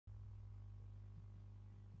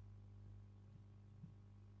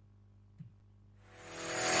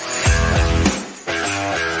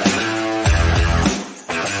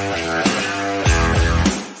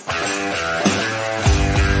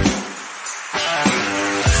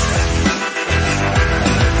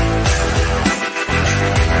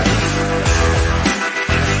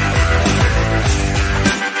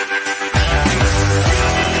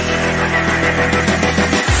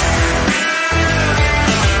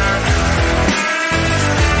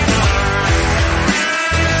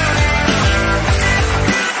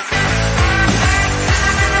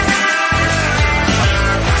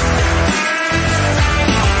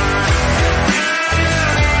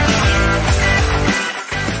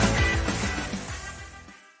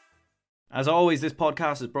As always, this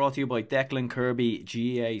podcast is brought to you by Declan Kirby,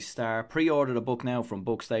 GA Star. Pre-order the book now from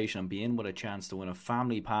Bookstation and be in with a chance to win a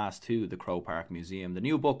family pass to the Croke Park Museum. The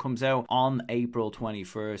new book comes out on April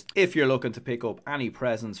 21st. If you're looking to pick up any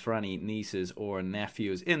presents for any nieces or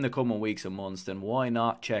nephews in the coming weeks and months, then why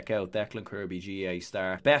not check out Declan Kirby, GA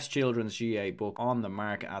Star. Best children's GA book on the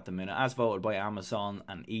market at the minute, as voted by Amazon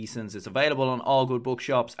and Easons. It's available on all good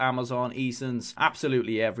bookshops, Amazon, Easons,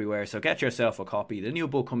 absolutely everywhere. So get yourself a copy. The new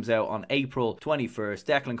book comes out on April 21st,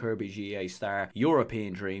 Declan Kirby, GA Star,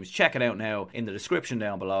 European Dreams. Check it out now in the description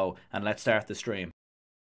down below, and let's start the stream.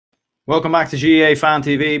 Welcome back to GA Fan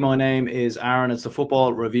TV. My name is Aaron. It's the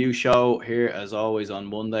football review show here as always on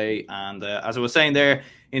Monday. And as I was saying there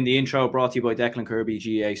in the intro, brought to you by Declan Kirby,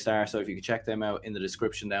 GA Star. So if you could check them out in the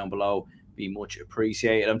description down below, be much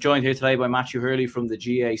appreciated. I'm joined here today by Matthew Hurley from the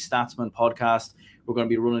GA Statsman podcast. We're going to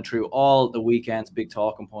be running through all the weekend's big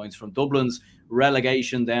talking points, from Dublin's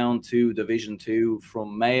relegation down to Division 2,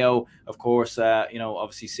 from Mayo, of course,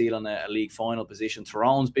 obviously sealing a league final position.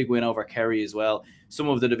 Tyrone's big win over Kerry as well. Some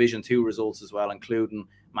of the Division 2 results as well, including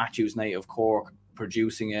Matthew's native Cork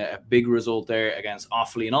producing a big result there against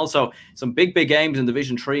Offaly. And also some big games in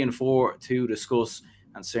Division 3 and 4 to discuss,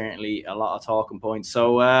 and certainly a lot of talking points.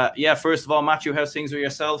 So, first of all, Matthew, how's things with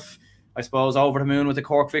yourself? I suppose over the moon with the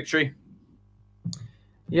Cork victory?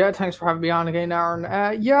 Yeah, thanks for having me on again, Aaron.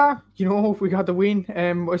 We got the win.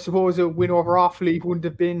 I suppose a win over Offaly wouldn't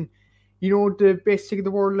have been, the best thing in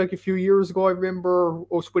the world. Like a few years ago, I remember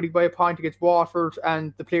us winning by a point against Waterford,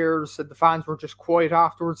 and the players and the fans were just quiet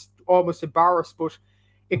afterwards, almost embarrassed. But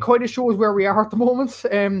it kind of shows where we are at the moment,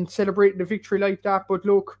 celebrating a victory like that. But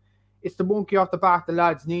look, it's the monkey off the back the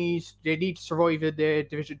lads need. They need to survive in the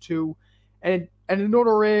Division 2. And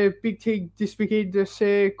another big thing this weekend,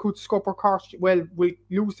 could scupper Cork. Well, we'll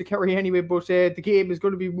lose to Kerry anyway, but the game is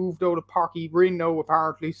going to be moved out of Parky Ring now,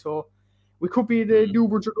 apparently. So we could be in the New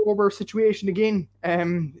Bridge over situation again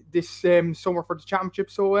this summer for the championship.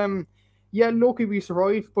 So, lucky we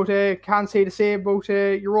survived, but can't say the same about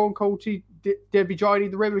your own county. They'll be joining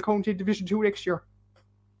the Rebel County Division 2 next year.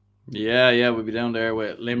 Yeah, we'll be down there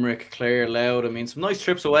with Limerick, Clare, Louth. I mean, some nice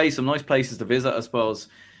trips away, some nice places to visit, I suppose.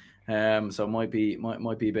 So it might be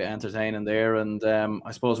a bit entertaining there. And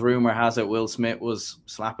I suppose rumour has it Will Smith was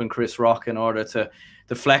slapping Chris Rock in order to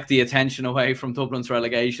deflect the attention away from Dublin's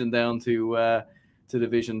relegation down to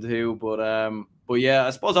Division 2. But yeah,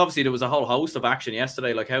 I suppose obviously there was a whole host of action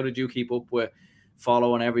yesterday. Like, how did you keep up with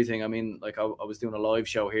following everything? I mean, like I was doing a live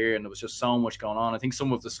show here and there was just so much going on. I think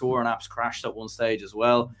some of the scoring apps crashed at one stage as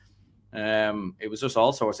well. It was just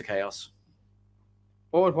all sorts of chaos.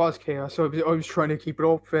 Oh, it was chaos. So I was trying to keep it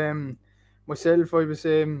up myself. I was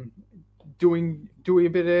doing a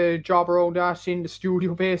bit of job around that in the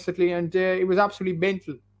studio basically, and it was absolutely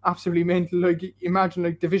mental. Like, imagine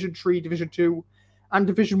like Division 3, Division 2, and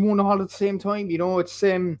Division 1 all at the same time. It's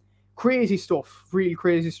crazy stuff, really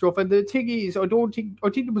crazy stuff. And the thing is, I think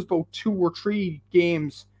it was about 2 or 3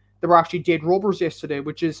 games that were actually dead rubbers yesterday,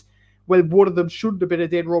 which is, well, one of them shouldn't have been a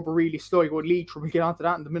dead rubber really. Sligo and Leitrim, we'll get onto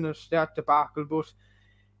that in a minute, that debacle, but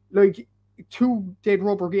like 2 dead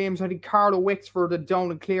rubber games. I think Carlow, Wexford and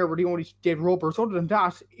Down and Clare were the only dead rubbers. Other than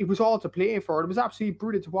that, it was all to play for. It was absolutely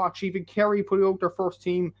brilliant to watch. Even Kerry put out their first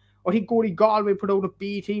team. I think only Galway put out a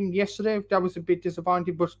B team yesterday. That was a bit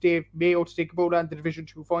disappointing, but Dave Mayo to think about that in the Division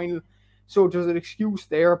 2 final. So there's an excuse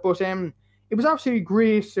there. But it was absolutely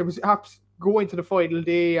great. It was going to the final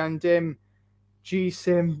day, and the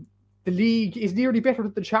league is nearly better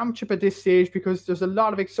than the championship at this stage because there's a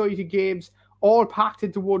lot of exciting games all packed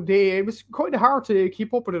into one day. It was kind of hard to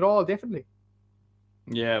keep up with it all, definitely.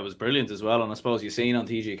 Yeah, it was brilliant as well. And I suppose you've seen on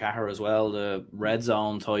TG Cahir as well, the red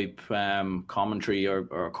zone type commentary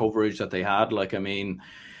or coverage that they had. Like, I mean,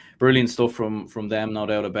 brilliant stuff from them, no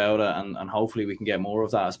doubt about it. And hopefully we can get more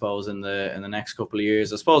of that, I suppose, in the next couple of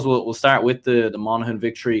years. I suppose we'll start with the Monaghan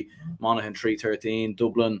victory. Monaghan 3-13,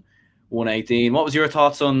 Dublin 1-18. What was your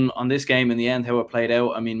thoughts on this game in the end, how it played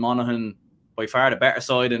out? I mean, Monaghan by far the better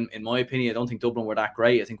side, in my opinion. I don't think Dublin were that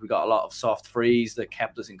great. I think we got a lot of soft frees that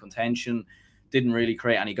kept us in contention. Didn't really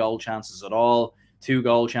create any goal chances at all. 2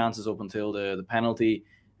 goal chances up until the penalty.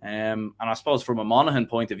 And I suppose from a Monaghan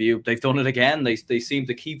point of view, they've done it again. They seem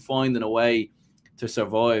to keep finding a way to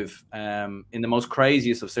survive in the most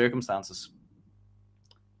craziest of circumstances.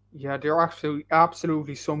 Yeah, they're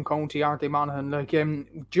absolutely some county, aren't they, Monaghan?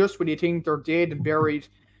 Like, just when you think they're dead and buried,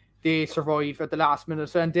 they survive at the last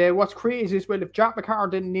minute. And what's crazy is, well, if Jack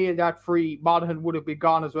McCarr didn't nail that free, Monaghan would have been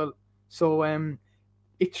gone as well. So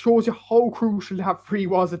it shows you how crucial that free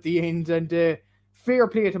was at the end. And fair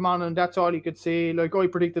play to Monaghan, that's all you could say. Like, I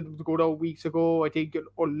predicted them to go down weeks ago. I think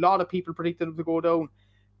a lot of people predicted them to go down.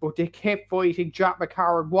 but they kept fighting. Jack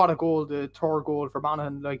McCarron, what a goal, the third goal for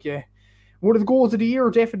Monaghan. Like, yeah, one of the goals of the year,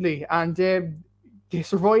 definitely. And they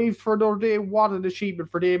survived for another day. What an achievement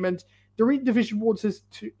for them. And they're in Division 1 since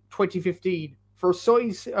 2015. For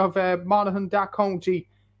size of Monaghan, that county,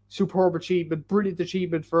 superb achievement, brilliant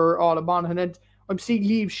achievement for all of Monaghan. And I'm seeing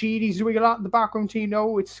Liam Sheedy's doing a lot in the background team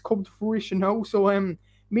now. It's come to fruition now. So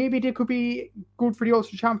maybe they could be good for the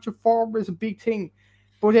Ulster Championship. Form is a big thing.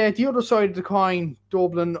 But the other side of the coin,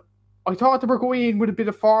 Dublin, I thought they were going in with a bit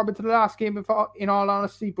of form into the last game, in all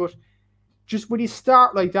honesty. But just when you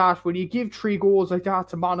start like that, when you give 3 goals like that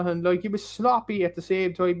to Monaghan, like, it was sloppy at the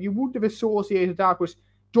same time. You wouldn't have associated that with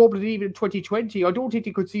Dublin even in 2020. I don't think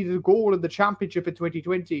they could see the goal in the championship in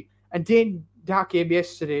 2020. And then that game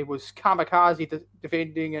yesterday was kamikaze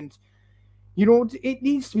defending, and it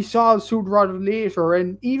needs to be solved sooner rather than later.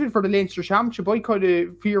 And even for the Leinster Championship, I kind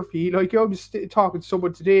of fear for you. Like, I was talking to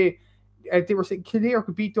someone today, and they were saying Kildare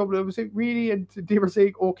could beat Dublin. I was like, really? And they were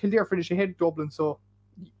saying, oh, Kildare finished ahead of Dublin. So,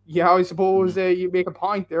 yeah, I suppose you make a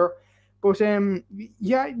point there. But,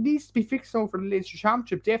 yeah, it needs to be fixed now for the Leinster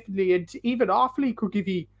Championship, definitely. And even Offaly could give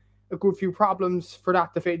you a good few problems for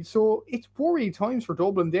that defence. So, it's worrying times for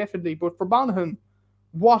Dublin, definitely. But for Monaghan,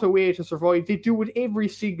 what a way to survive. They do it every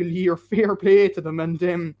single year. Fair play to them. And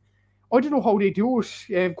I don't know how they do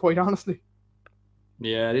it, quite honestly.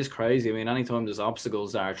 Yeah, it is crazy. I mean, anytime there's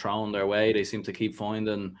obstacles that are thrown their way, they seem to keep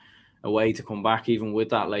finding a way to come back, even with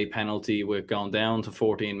that late penalty, with going down to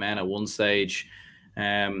 14 men at one stage.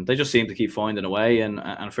 They just seem to keep finding a way, and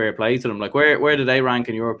fair play to them. Like, where do they rank,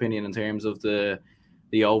 in your opinion, in terms of the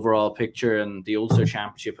overall picture and the Ulster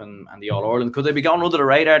Championship and the All-Ireland? Could they be going under the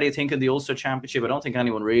radar, do you think, in the Ulster Championship? I don't think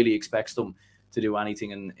anyone really expects them to do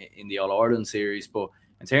anything in the All-Ireland series. But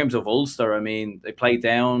in terms of Ulster, I mean, they played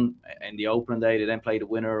down in the opening day. They then played the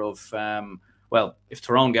winner of, if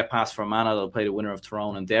Tyrone get past Fermanagh, they'll play the winner of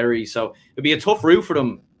Tyrone and Derry. So it'd be a tough route for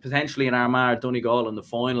them, potentially in Armagh, Donegal in the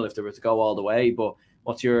final if they were to go all the way. But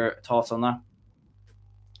what's your thoughts on that?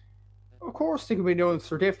 Of course, they can be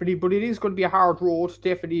Ulster, definitely, but it is going to be a hard road,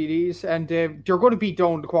 definitely it is, and they're going to be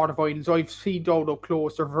down the quarterfinals. I've seen down up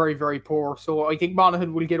close, they're very, very poor, so I think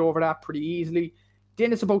Monaghan will get over that pretty easily.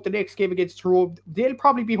 Then it's about the next game against Tyrone. They'll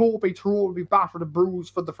probably be hoping Tyrone will be battered and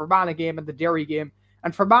bruised for the Fermanagh game and the Derry game,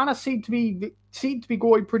 and Fermanagh seem to be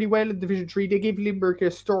going pretty well in Division 3. They gave Limerick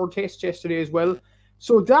a stern test yesterday as well.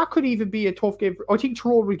 So that could even be a tough game. I think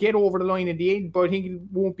Tyrone will get over the line in the end, but I think it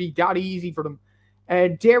won't be that easy for them.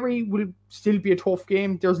 Derry will still be a tough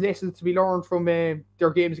game. There's lessons to be learned from their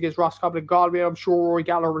games against Roscommon and Galway. I'm sure Rory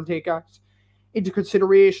Gallagher will take that into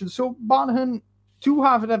consideration. So Monaghan do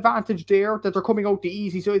have an advantage there, that they're coming out the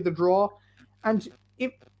easy side of the draw. And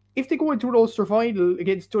if they go into an Ulster final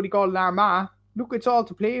against Donegal and Armagh, look, it's all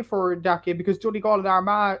to play for that game, because Donegal and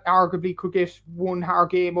Armagh arguably could get one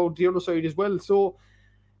hard game out the other side as well. So,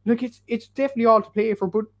 look, it's definitely all to play for.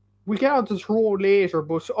 But we'll get on to Tyrone later,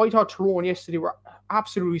 but I thought Tyrone yesterday were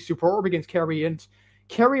absolutely superb against Kerry, and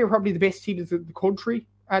Kerry are probably the best team in the country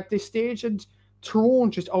at this stage, and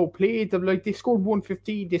Tyrone just outplayed them. Like, they scored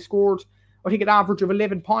 115, they scored, I think, an average of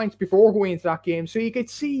 11 points before going into that game, so you could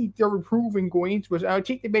see they're improving going into it. I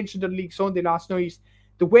think they mentioned on League Sunday last night,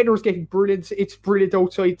 the weather's getting brilliant. It's brilliant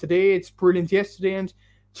outside today, it's brilliant yesterday, and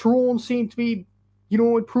Tyrone seem to be,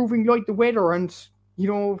 improving like the weather, and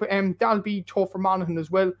that'll be tough for Monaghan as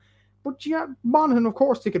well. But yeah, Monaghan, of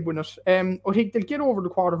course, they could win it. I think they'll get over the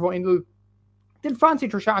quarterfinal. They'll fancy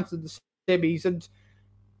their chances in the semis. And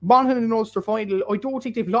Monaghan in Ulster final, I don't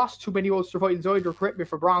think they've lost too many Ulster finals either. Correct me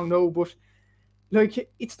if I'm wrong, no. But, like,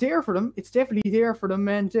 it's there for them. It's definitely there for them.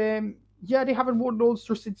 And, they haven't won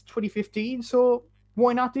Ulster since 2015. So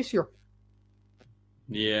why not this year?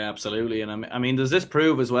 Yeah, absolutely. And I mean, does this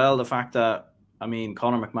prove as well the fact that,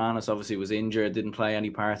 Conor McManus obviously was injured, didn't play any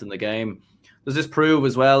part in the game. Does this prove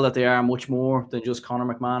as well that they are much more than just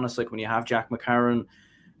Conor McManus? Like, when you have Jack McCarron,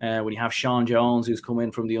 when you have Sean Jones, who's come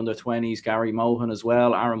in from the under-20s, Gary Mohan as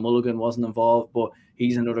well, Aaron Mulligan wasn't involved, but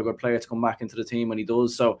he's another good player to come back into the team when he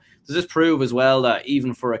does. So does this prove as well that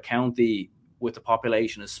even for a county with the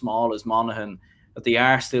population as small as Monaghan, that they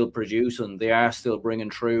are still producing, they are still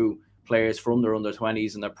bringing through players from their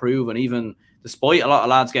under-20s, and they're proven, even despite a lot of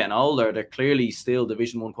lads getting older, they're clearly still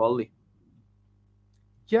Division 1 quality.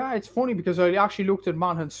 Yeah, it's funny because I actually looked at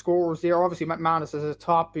Monaghan's scores there. Obviously, McManus is a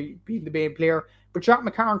top, being the main player. But Jack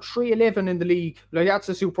McCarron, 3-11 in the league. Like, that's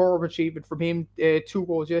a superb achievement from him. 2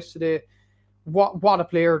 goals yesterday. What a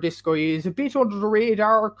player this guy is. A bit under the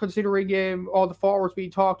radar, considering all the forwards we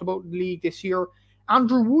talked about in the league this year.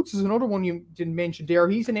 Andrew Woods is another one you didn't mention there.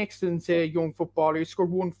 He's an excellent young footballer. He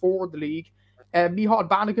scored 1-4 in the league. Micheál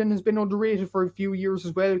Bannigan has been underrated for a few years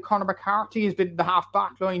as well. Conor McCarthy has been in the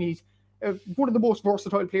half-back line. He's one of the most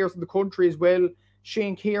versatile players in the country as well.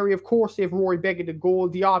 Shane Carey, of course, they have Rory Beckett in goal,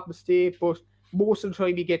 the odd mistake, but most of the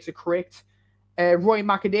time he gets it correct. Ryan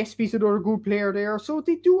McAdespie's another good player there. So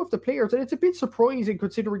they do have the players, and it's a bit surprising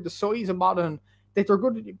considering the size of Monaghan that they're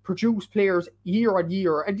going to produce players year on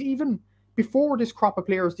year. And even before this crop of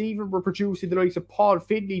players, they even were producing the likes of Paul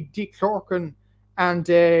Finlay, Dick Clorkin,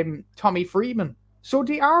 and Tommy Freeman. So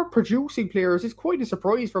they are producing players. It's quite a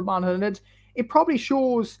surprise for Monaghan. And it probably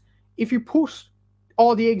shows if you put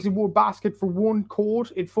all the eggs in one basket for one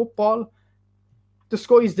code in football, the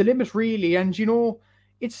sky's the limit, really. And,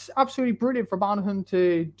 it's absolutely brilliant for Monaghan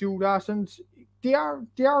to do that. And they are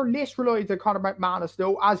less reliant on Conor McManus,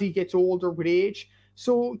 though, as he gets older with age.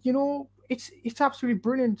 So, it's absolutely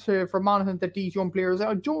brilliant for Monaghan that these young players.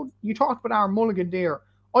 You talked about Aaron Mulligan there.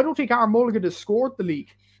 I don't think Aaron Mulligan has scored the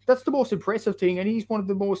league. That's the most impressive thing, and he's one of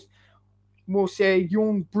the most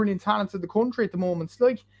young, brilliant talents in the country at the moment.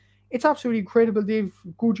 It's absolutely incredible. They've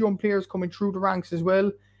good young players coming through the ranks as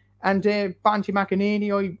well. And Banty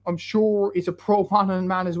McEnany, I'm sure, is a pro Monaghan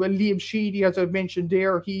man as well. Liam Sheedy, as I've mentioned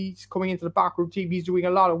there, he's coming into the backroom team. He's doing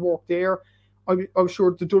a lot of work there. I'm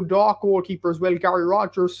sure the Dundalk goalkeeper as well, Gary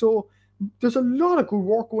Rogers. So there's a lot of good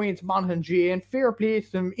work going into Monaghan J, and fair play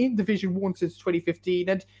to them in Division 1 since 2015.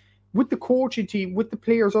 And with the coaching team, with the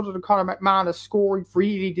players other than Conor McManus scoring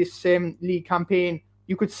freely this league campaign,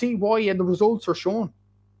 you could see why, and the results are shown.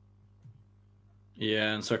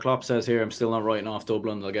 Yeah, and Sir Klopp says here, I'm still not writing off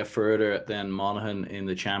Dublin. They'll get further than Monaghan in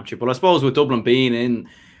the championship. But I suppose with Dublin being in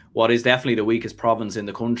what is definitely the weakest province in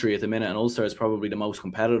the country at the minute, and Ulster is probably the most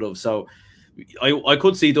competitive. So I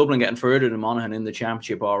could see Dublin getting further than Monaghan in the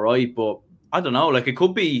championship, all right. But I don't know, it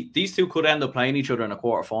could be, these two could end up playing each other in a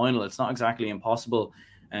quarter-final. It's not exactly impossible.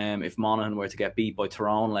 If Monaghan were to get beat by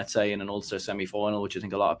Tyrone, let's say, in an Ulster semi-final, which I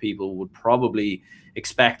think a lot of people would probably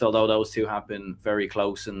expect, although those two have been very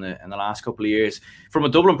close in the last couple of years. From a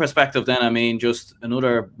Dublin perspective then, just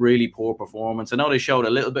another really poor performance. I know they showed a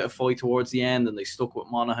little bit of fight towards the end and they stuck with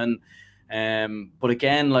Monaghan. But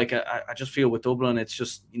again, I just feel with Dublin, it's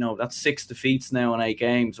just, that's 6 defeats now in 8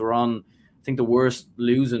 games. We're on, I think, the worst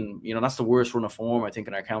losing, that's the worst run of form, I think,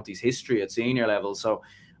 in our county's history at senior level. So,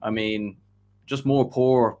 just more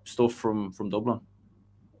poor stuff from Dublin.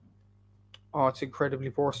 Oh, it's incredibly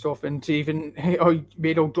poor stuff. And even I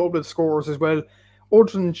made out Dublin scores as well.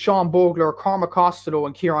 Other than Sean Bogler, Cormac Costello,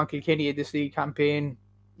 and Kieran Kilkenny in this league campaign,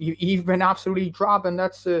 you've been absolutely drab, and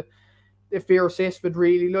that's a fair assessment,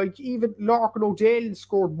 really. Even Larkin O'Dell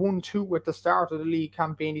scored 1-2 at the start of the league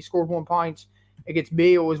campaign. He scored 1 point against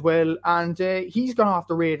Mayo as well, and he's gone off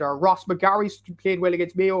the radar. Ross McGarry's played well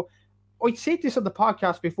against Mayo. I said this on the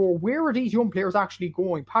podcast before. Where are these young players actually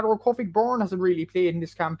going? Paddy Coffey-Byrne hasn't really played in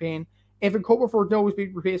this campaign. Evan Comerford now has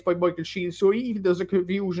been replaced by Michael Shields. So even there's a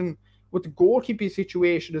confusion with the goalkeeping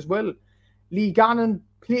situation as well. Lee Gannon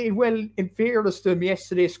played well, in fairness to him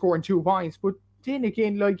yesterday, scoring 2 points. But then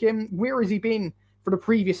again, where has he been for the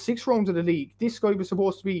previous 6 rounds of the league? This guy was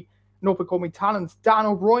supposed to be an up-and-coming talent. Dan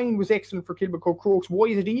O'Brien was excellent for Kilmacud Crokes. Why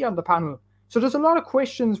isn't he on the panel? So there's a lot of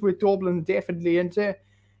questions with Dublin, definitely. And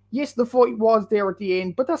yes, the fight was there at the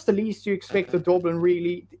end, but that's the least you expect of Dublin,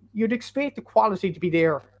 really. You'd expect the quality to be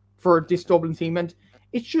there for this Dublin team, and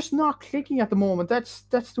it's just not clicking at the moment. That's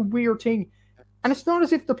the weird thing. And it's not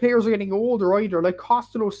as if the players are getting older either.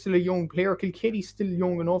 Costello's still a young player, Kilkenny's still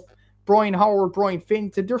young enough, Brian Howard, Brian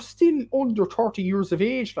Fenton, they're still under 30 years of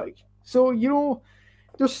age. So,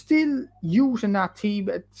 there's still youth in that team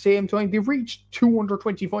at the same time. They've reached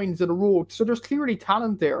 220 finals in a row, so there's clearly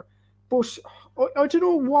talent there. But I don't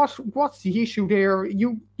know what's the issue there.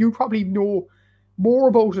 You probably know more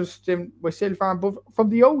about it than myself, but from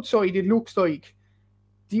the outside, it looks like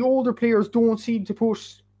the older players don't seem to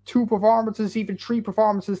put 2 performances, even 3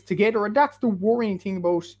 performances together, and that's the worrying thing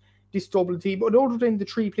about this Dublin team. But other than the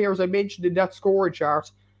 3 players I mentioned in that scoring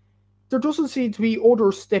chart, there doesn't seem to be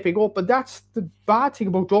others stepping up, and that's the bad thing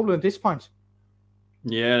about Dublin at this point.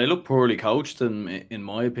 Yeah, they look poorly coached, in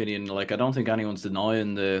my opinion. I don't think anyone's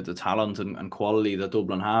denying the talent and quality that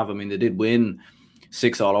Dublin have. They did win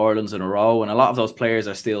 6 All-Irelands in a row, and a lot of those players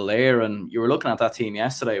are still there. And you were looking at that team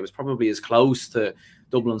yesterday, it was probably as close to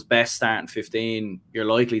Dublin's best starting 15 you're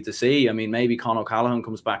likely to see. Maybe Con O'Callaghan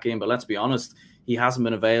comes back in, but let's be honest, he hasn't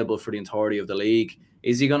been available for the entirety of the league.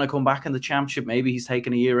 Is he going to come back in the championship? Maybe he's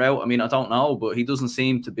taken a year out. I don't know, but he doesn't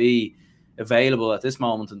seem to be available at this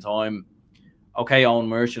moment in time. okay, Owen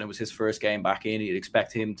Merchant, it was his first game back in. You'd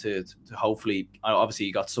expect him to hopefully, obviously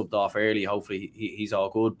he got subbed off early. Hopefully he's all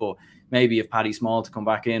good, but maybe if Paddy Small to come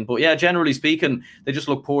back in. But yeah, generally speaking, they just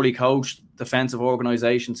look poorly coached. Defensive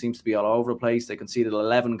organisation seems to be all over the place. They conceded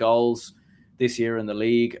 11 goals this year in the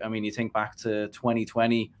league. I mean, you think back to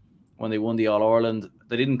 2020 when they won the All-Ireland,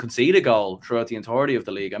 they didn't concede a goal throughout the entirety of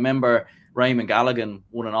the league. I remember Raymond Galligan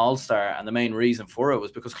won an All-Star, and the main reason for it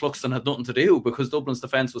was because Cluxton had nothing to do because Dublin's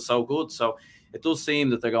defence was so good. So it does seem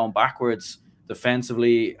that they're going backwards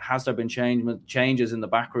defensively. Has there been changes in the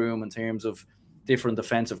back room in terms of different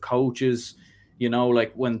defensive coaches? You know,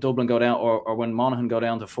 like when Dublin go down or when Monaghan go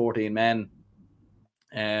down to 14 men,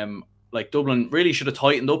 like Dublin really should have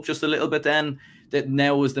tightened up just a little bit then. That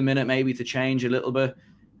now was the minute maybe to change a little bit.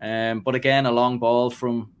 But again, a long ball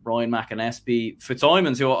from Ryan McAnespie.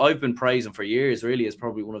 Fitzsimons, who I've been praising for years, really is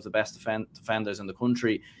probably one of the best defenders in the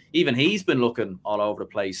country. Even he's been looking all over the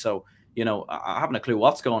place. So, you know, I haven't a clue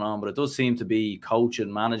what's going on, but it does seem to be coach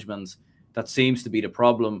and management that seems to be the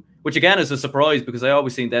problem, which again is a surprise because I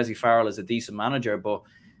always seen Desi Farrell as a decent manager, but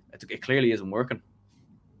it clearly isn't working.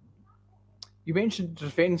 You mentioned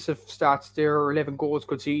defensive stats there, 11 goals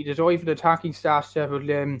conceded. Even attacking stats that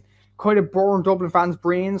would kind of burn Dublin fans'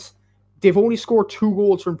 brains. They've only scored 2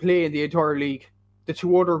 goals from play in the entire league. The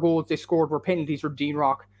 2 other goals they scored were penalties from Dean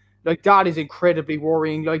Rock. Like, that is incredibly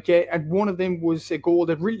worrying. Like, and one of them was a goal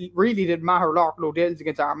that really didn't matter. Larkin O'Dell's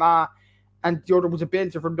against Armagh, and the other was a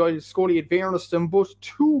belter from Doyle Scully at Vernaston. But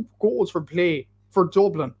 2 goals from play for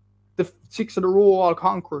Dublin, the 6 in a row all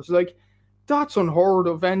conquerors. Like, that's unheard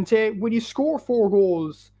of. And when you score 4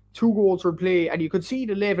 goals, 2 goals from play, and you concede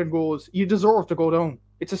 11 goals, you deserve to go down.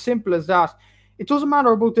 It's as simple as that. It doesn't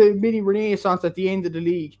matter about the mini renaissance at the end of the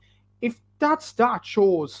league. If that stat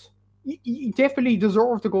shows, you definitely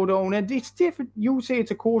deserve to go down. And it's different. You say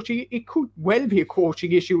it's a coaching, it could well be a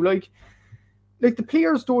coaching issue. Like the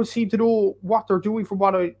players don't seem to know what they're doing from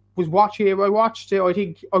what I was watching. I watched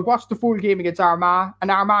the full game against Armagh,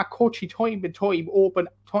 and Armagh coached time and time, open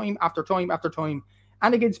time after time after time.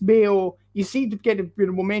 And against Mayo, you seem to get a bit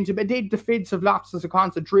of momentum, and then defensive lapses of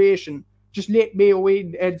concentration. Just let Mayo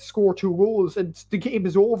in and score 2 goals, and the game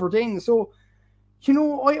is over then. So, you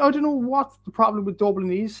know, I don't know what the problem with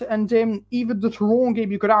Dublin is. And even the Tyrone game,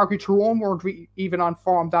 you could argue Tyrone weren't even on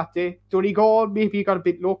form that day. Donegal, maybe he got a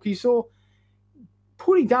bit lucky. So,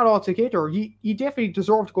 putting that all together, you definitely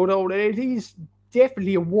deserve to go down. And it is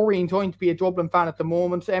definitely a worrying time to be a Dublin fan at the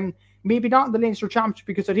moment. Maybe not in the Leinster Championship,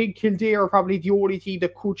 because I think Kildare are probably the only team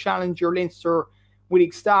that could challenge your Leinster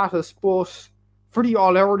winning status. But for the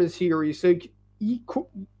All-Ireland series, like,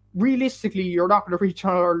 realistically, you're not going to reach an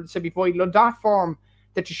All-Ireland semi-final on that form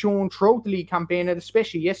that you've shown throughout the league campaign, and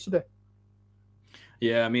especially yesterday.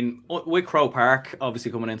 Yeah, I mean, with Croke Park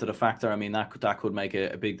obviously coming into the factor, I mean, that could make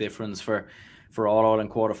a big difference for All-Ireland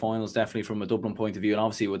quarterfinals, definitely from a Dublin point of view, and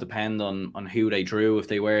obviously it would depend on who they drew if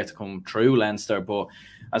they were to come through Leinster. But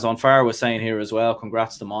as Onfar was saying here as well,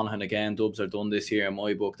 congrats to Monaghan again. Dubs are done this year in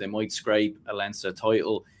my book. They might scrape a Leinster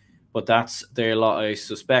title, but that's their lot. I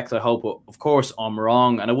suspect, I hope, of course, I'm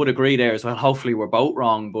wrong. And I would agree there as well. Hopefully we're both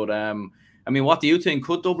wrong. But, I mean, what do you think?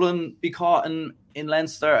 Could Dublin be caught in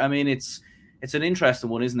Leinster? I mean, it's an interesting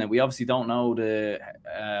one, isn't it? We obviously don't know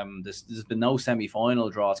there's been no semi-final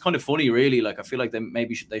draw. It's kind of funny, really. Like, I feel like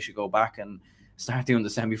they should go back and start doing the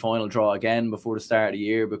semi-final draw again before the start of the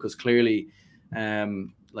year, because clearly,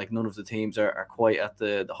 like, none of the teams are quite at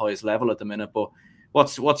the highest level at the minute. But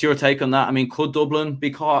what's your take on that? I mean, could Dublin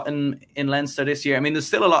be caught in Leinster this year? I mean, there's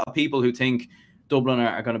still a lot of people who think Dublin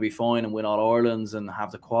are going to be fine and win all Irelands and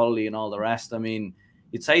have the quality and all the rest. I mean,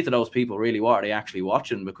 you'd say to those people, really, what are they actually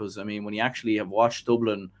watching? Because, I mean, when you actually have watched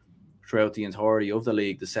Dublin throughout the entirety of the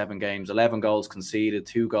league, the 7 games, 11 goals conceded,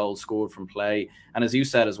 2 goals scored from play. And as you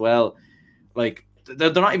said as well, like,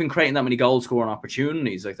 they're not even creating that many goal scoring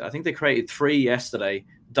opportunities. Like, I think they created 3 yesterday.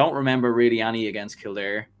 Don't remember really any against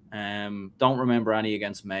Kildare. Don't remember any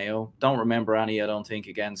against Mayo. Don't remember any, I don't think,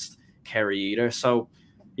 against Kerry either. So,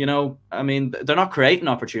 you know, I mean, they're not creating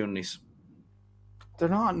opportunities. They're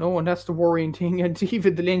not, no, and that's the worrying thing. And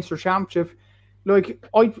even the Leinster Championship, like,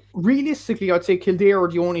 realistically, I'd say Kildare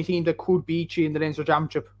are the only team that could beat you in the Leinster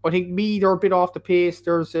Championship. I think Meath are a bit off the pace.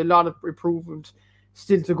 There's a lot of improvement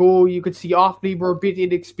still to go. You could see Offaly were a bit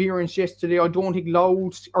inexperienced yesterday. I don't think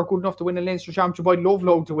Louth are good enough to win the Leinster Championship. I'd love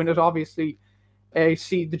Louth to win it, obviously.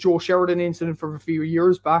 See the Joe Sheridan incident from a few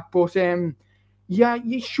years back. But, yeah,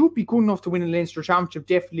 you should be good enough to win the Leinster Championship,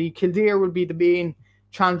 definitely. Kildare will be the main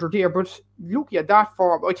challenger there. But looking at that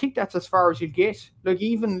form, I think that's as far as you'll get. Like,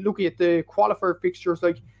 even looking at the qualifier fixtures,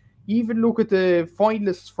 like, even look at the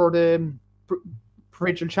finalists for the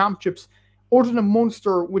provincial championships, Other than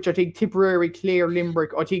Munster, which I think Tipperary, Clare,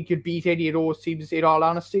 Limerick, I think you'd beat any of those teams in all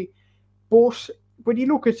honesty. But when you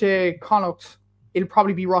look at Connacht, it'll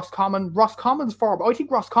probably be Roscommon. Roscommon's form, I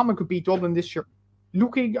think Roscommon could beat Dublin this year.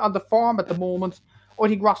 Looking at the form at the moment, I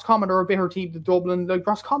think Roscommon are a better team than Dublin. Like,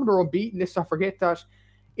 Roscommon are unbeaten, let's not forget that.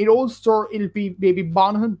 In Ulster, it'll be maybe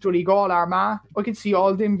Monaghan, Donegal, Armagh. I can see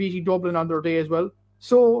all them beating Dublin on their day as well.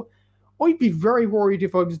 So I'd be very worried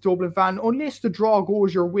if I was a Dublin fan, unless the draw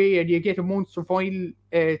goes your way and you get a Munster final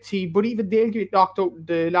team. But even they'll get knocked out in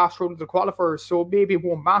the last round of the qualifiers, so maybe it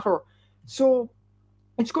won't matter. So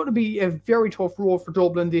it's going to be a very tough road for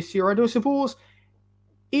Dublin this year. And I suppose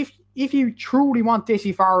if you truly want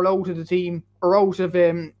Dessie Farrell out of the team or out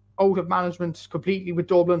of management completely with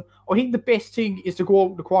Dublin, I think the best thing is to go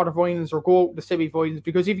out in the quarterfinals or go out in the semi-finals,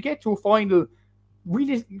 because if you get to a final,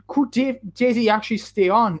 really, could Dessie actually stay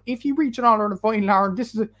on? If you reach an All-Ireland final, Aaron,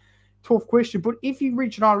 this is a tough question, but if you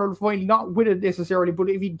reach an All-Ireland final, not win it necessarily, but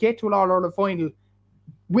if you get to an All-Ireland final,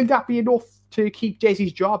 will that be enough to keep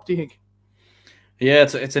Dessie's job, do you think? Yeah,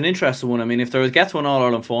 it's an interesting one. I mean, if there was get to an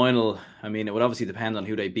All-Ireland final, I mean, it would obviously depend on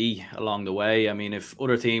who they be along the way. I mean, if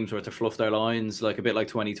other teams were to fluff their lines, like a bit like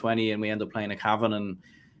 2020, and we end up playing a Cavan, and,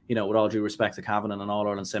 you know, with all due respect to Cavan in an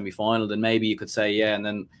All-Ireland semi-final, then maybe you could say, yeah, and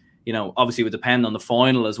then, you know, obviously it would depend on the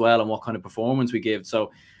final as well and what kind of performance we give.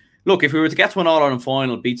 So, look, if we were to get to an All-Ireland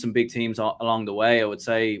final, beat some big teams along the way, I would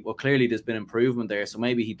say, well, clearly there's been improvement there. So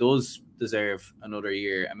maybe he does deserve another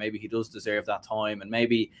year, and maybe he does deserve that time. And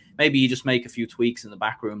maybe you just make a few tweaks in the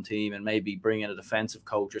backroom team and maybe bring in a defensive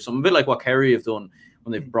coach or something, a bit like what Kerry have done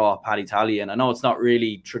when they've brought Paddy Tally in. I know it's not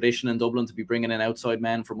really tradition in Dublin to be bringing in outside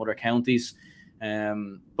men from other counties,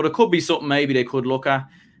 but it could be something maybe they could look at.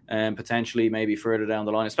 Potentially maybe further down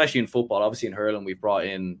the line, especially in football. Obviously in hurling, we've brought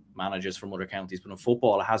in managers from other counties, but in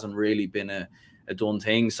football, it hasn't really been a done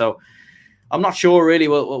thing. So I'm not sure really.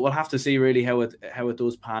 We'll have to see really how it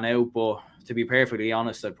does pan out. But to be perfectly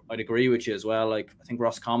honest, I'd agree with you as well. Like, I think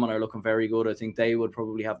Roscommon are looking very good. I think they would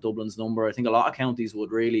probably have Dublin's number. I think a lot of counties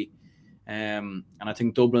would really. And I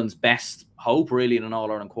think Dublin's best hope really in an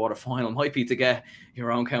All-Ireland quarter-final might be to get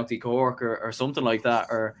your own County Cork or something like that,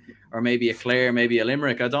 or maybe a Clare, maybe a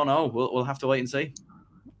Limerick. I don't know. We'll have to wait and see.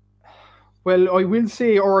 Well, I will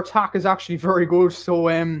say our attack is actually very good.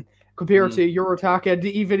 So compared to your attack, and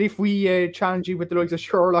even if we challenge you with the likes of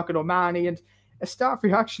Sherlock and O'Mahony and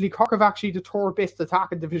Stafford, actually, Cork have actually the third best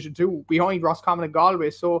attack in Division 2 behind Roscommon and Galway.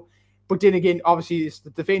 So, but then again, obviously, it's the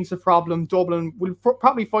defensive problem. Dublin will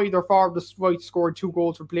probably find their forward despite scoring 2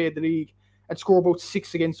 goals per play in the league and score about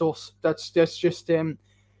 6 against us. That's just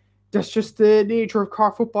the nature of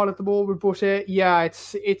Cork football at the moment. But yeah,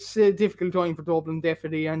 it's a difficult time for Dublin,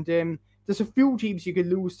 definitely. And there's a few teams you could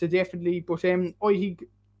lose to, definitely. But I think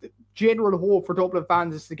the general hope for Dublin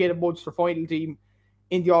fans is to get a Munster final team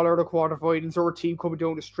in the All-Ireland quarterfinals, or a team coming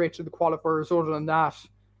down the stretch of the qualifiers. Other than that,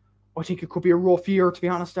 I think it could be a rough year, to be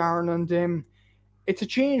honest, Aaron. And it's a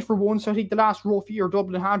change for once. I think the last rough year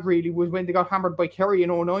Dublin had really was when they got hammered by Kerry in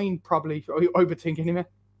 2009, probably, I would think anyway.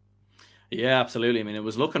 Yeah, absolutely. I mean, it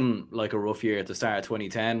was looking like a rough year at the start of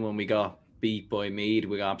 2010 when we got beat by Meath.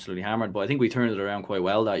 We got absolutely hammered, but I think we turned it around quite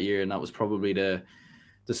well that year, and that was probably the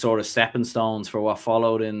sort of stepping stones for what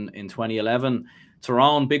followed in 2011.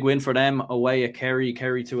 Tyrone, big win for them away at Kerry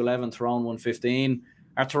 2-11, Tyrone 1-15.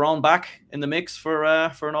 Are Tyrone back in the mix for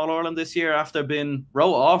an All-Ireland this year after being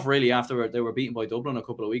wrote off really after they were beaten by Dublin a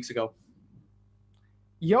couple of weeks ago?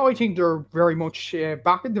 Yeah, I think they're very much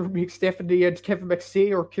back in the mix, definitely. And Kevin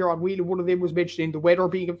McStay or Kieran Whelan, one of them was mentioning the weather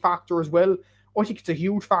being a factor as well. I think it's a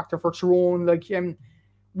huge factor for Tyrone. Like,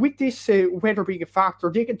 with this weather being a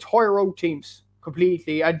factor, they can tire out teams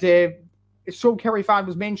completely. And some Kerry fan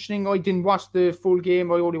was mentioning, I didn't watch the full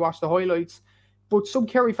game, I only watched the highlights, but some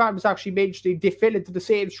Kerry fan was actually mentioning they fell into the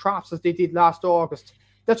same traps as they did last August.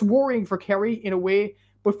 That's worrying for Kerry in a way,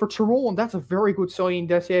 but for Tyrone, that's a very good sign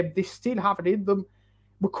that they still have it in them.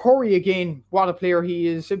 McCurry, again, what a player he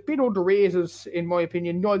is. A bit underrated, in my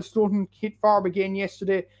opinion. Niall Stoughton hit farm again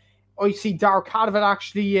yesterday. I see Darragh Canavan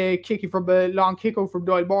actually kicking from a long kick-out from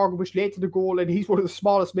Niall Morgan, which led to the goal, and he's one of the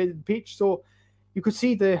smallest men in the pitch, so you could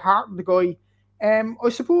see the heart of the guy. I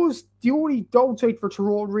suppose the only downside for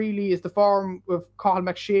Tyrone really is the form of Cathal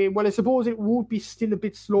McShane. Well, I suppose it would be still a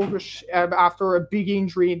bit sluggish after a big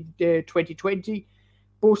injury in 2020.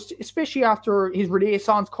 But especially after his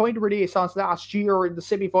kind of renaissance last year in the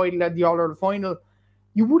semi-final and the All-Ireland final,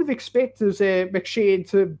 you would have expected McShane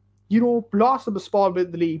to, blossom a small bit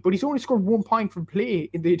in the league. But he's only scored 1 point from play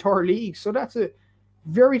in the entire league. So that's a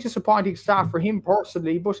very disappointing start for him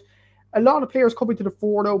personally. But a lot of players coming to the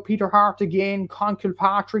fore now. Peter Hart again, Con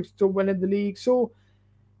Kilpatrick's done well in the league. So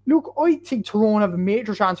Look, I think Tyrone have a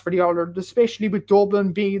major chance for the Ireland, especially with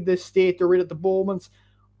Dublin being the state they're in at the moment.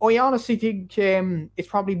 I honestly think it's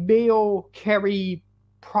probably Mayo, Kerry,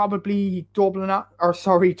 probably Tyrone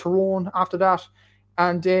after that,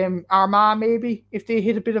 and Armagh maybe if they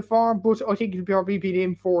hit a bit of form. But I think it'll probably be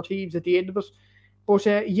them 4 teams at the end of it.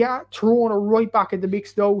 But yeah, Tyrone are right back in the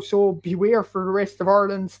mix though, so beware for the rest of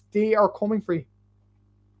Ireland. They are coming for you.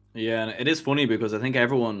 Yeah, and it is funny because I think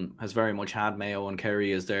everyone has very much had Mayo and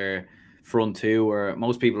Kerry as their front two, or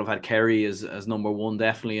most people have had Kerry as number one,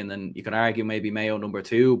 definitely, and then you can argue maybe Mayo number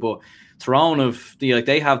two. But Tyrone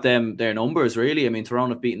they have their numbers really. I mean, Tyrone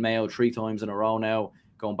have beaten Mayo 3 times in a row now,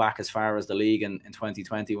 going back as far as the league in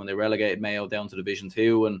 2020 when they relegated Mayo down to Division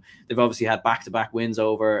 2, and they've obviously had back-to-back wins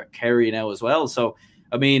over Kerry now as well. So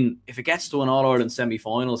I mean, if it gets to an All-Ireland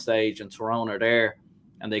semi-final stage and Tyrone are there,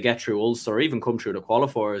 and they get through Ulster, or even come through the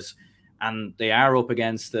qualifiers, and they are up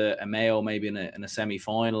against a Mayo maybe in a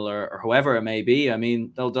semi-final or whoever it may be, I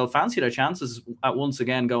mean, they'll fancy their chances at once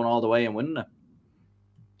again going all the way and winning it.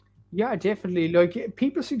 Yeah, definitely. Like,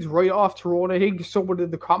 people seem to write off Tyrone. I think someone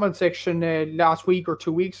in the comment section last week or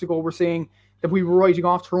 2 weeks ago were saying that we were writing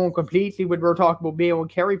off Tyrone completely when we were talking about Mayo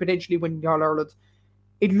and Kerry potentially winning the All-Ireland.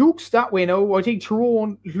 It looks that way now. I think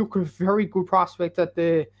Tyrone look a very good prospect at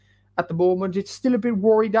the moment. It's still a bit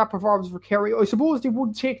worried, that performance for Kerry. I suppose they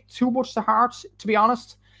wouldn't take too much to heart, to be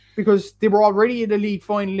honest, because they were already in the league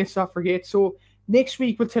final, let's not forget. So next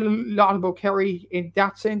week we'll tell a lot about Kerry in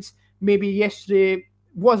that sense. Maybe yesterday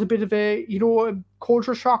was a bit of a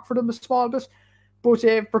culture shock for them a small bit. But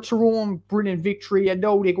for Tyrone, brilliant victory. And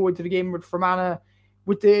now they go into the game with Fermanagh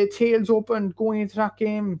with the tails open going into that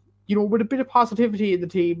game, with a bit of positivity in the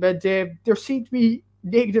team. And there seemed to be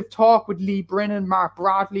negative talk with Lee Brennan, Mark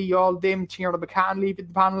Bradley, all them, Tiernan McCann leaving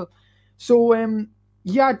the panel. So,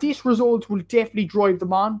 this result will definitely drive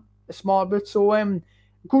them on a small bit. So,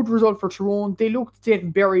 good result for Tyrone. They looked dead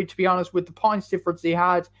and buried, to be honest, with the points difference they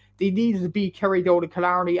had. They needed to be carried out of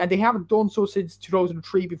Kildare, and they haven't done so since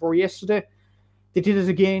 2003 before yesterday. They did it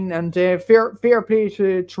again, and fair play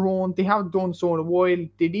to Tyrone. They haven't done so in a while.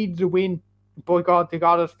 They needed to win. By God, they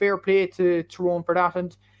got it. Fair play to Tyrone for that,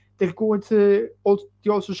 and they'll go into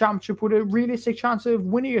the Ulster Championship with a realistic chance of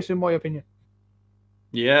winning it, in my opinion.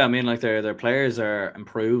 Yeah, I mean, like their players are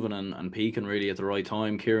improving and peaking really at the right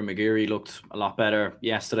time. Kieran McGeary looked a lot better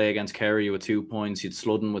yesterday against Kerry with 2 points. You'd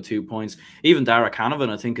Sludden with 2 points. Even Dara Canavan,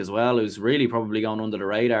 I think, as well, who's really probably gone under the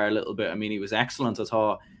radar a little bit. I mean, he was excellent, I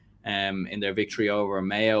thought, in their victory over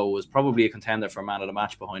Mayo. Was probably a contender for man of the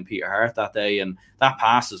match behind Peter Hart that day. And that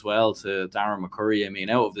pass as well to Darren McCurry, I mean,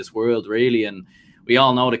 out of this world, really. And we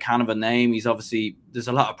all know the Canavan name. He's obviously, there's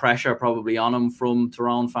a lot of pressure probably on him from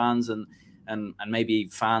Tyrone fans and maybe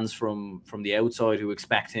fans from the outside who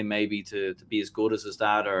expect him maybe to be as good as his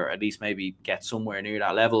dad, or at least maybe get somewhere near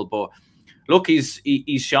that level. But look, he's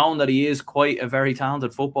shown that he is quite a very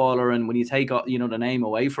talented footballer, and when you take the name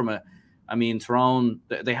away from it, I mean, Tyrone,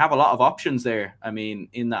 they have a lot of options there. I mean,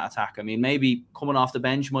 in that attack, I mean, maybe coming off the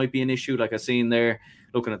bench might be an issue. Like I've seen there,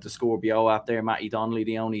 looking at the Score BO app there, Matty Donnelly,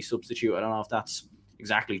 the only substitute. I don't know if that's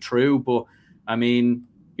exactly true, but I mean,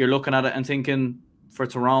 you're looking at it and thinking, for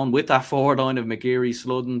Tyrone, with that forward line of McGeary,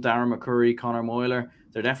 Sludden, Darren McCurry, Conor Moyler,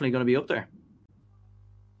 they're definitely going to be up there.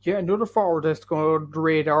 Yeah, another forward that's going to the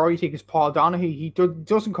radar, I think, is Paul Donaghy. He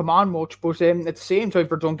doesn't come on much, but at the same time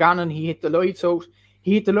for Dungannon, he hit the lights out.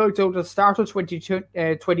 He hit the lights out at the start of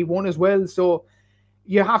 2021 as well, so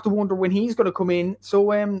you have to wonder when he's going to come in. So,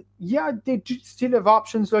 they still have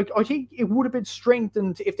options. Like, I think it would have been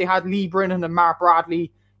strengthened if they had Lee Brennan and Mark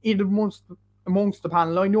Bradley in amongst the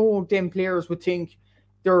panel. I know them players would think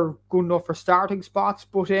they're good enough for starting spots,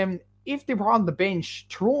 but if they were on the bench,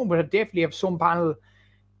 Tyrone would definitely have some panel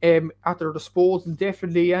at their disposal,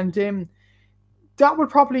 definitely, and that would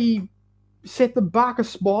probably set them back a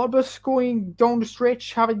small bit going down the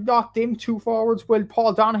stretch, having not them two forwards. Well,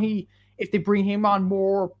 Paul Donaghy, if they bring him on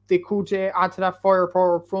more, they could add to that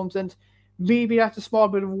firepower up front, and maybe that's a small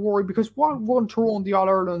bit of a worry, because what won Tyrone the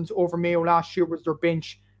All-Ireland over Mayo last year was their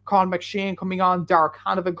bench. Colin McShane coming on, Dark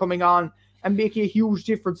Hanavan coming on, and making a huge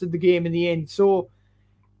difference in the game in the end. So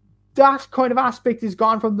that kind of aspect is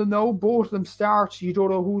gone from them now. Both of them start. You don't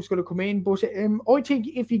know who's going to come in. But I think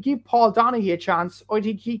if you give Paul Donaghy a chance, I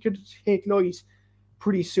think he could take light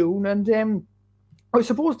pretty soon. And I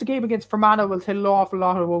suppose the game against Fermanagh will tell an awful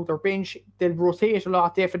lot about their bench. They'll rotate a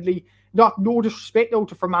lot, definitely. No disrespect out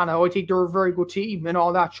to Fermanagh. I think they're a very good team and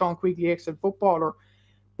all that. Sean Quigley, excellent footballer.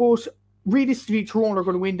 But realistically, Tyrone are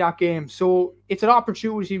going to win that game. So it's an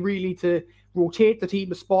opportunity really to rotate the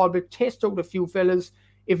team a small bit, test out a few fellas.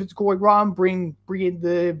 If it's going wrong, bring in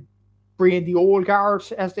the old guard,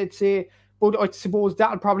 as they'd say. But I suppose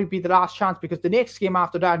that'll probably be the last chance, because the next game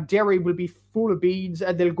after that, Derry will be full of beads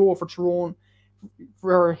and they'll go for Tyrone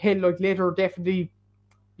for hell like later. Definitely,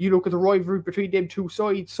 you look at the rivalry between them two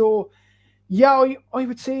sides. So, yeah, I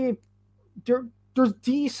would say there's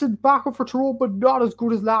decent backup for Tyrone, but not as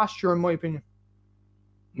good as last year, in my opinion.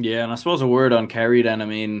 Yeah, and I suppose a word on Kerry then. I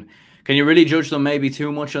mean, can you really judge them maybe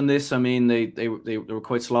too much on this? I mean, they were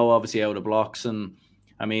quite slow, obviously, out of blocks. And,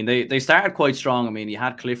 I mean, they started quite strong. I mean, you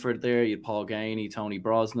had Clifford there, you had Paul Gainey, Tony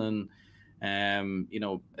Brosnan, a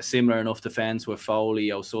similar enough defence with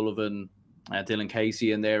Foley, O'Sullivan, Dylan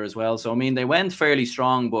Casey in there as well. So, I mean, they went fairly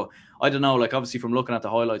strong, but I don't know, like, obviously from looking at the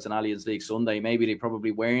highlights in Allianz League Sunday, maybe they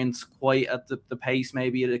probably weren't quite at the pace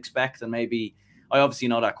maybe you'd expect. And maybe, I obviously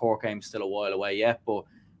know that Cork game's still a while away yet, but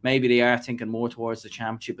maybe they are thinking more towards the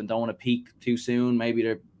championship and don't want to peak too soon. Maybe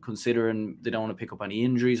they're considering they don't want to pick up any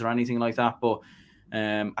injuries or anything like that. But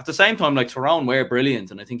at the same time, like, Tyrone were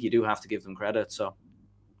brilliant, and I think you do have to give them credit. So,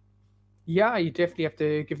 yeah, you definitely have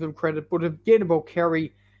to give them credit. But again, about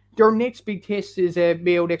Kerry, their next big test is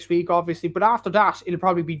Mayo next week, obviously. But after that, it'll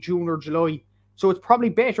probably be June or July. So it's probably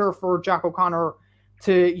better for Jack O'Connor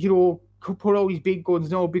to, put out his big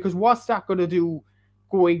guns now, because what's that going to do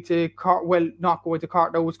going to Cork? Well, not going to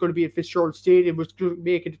Cork now, it's going to be at Fitzgerald Stadium, which will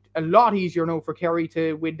make it a lot easier now for Kerry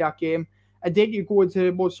to win that game. And then you go into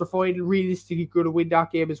the Munster final, realistically going to win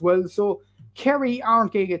that game as well. So Kerry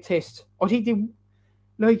aren't getting a test. I think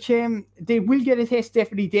they will get a test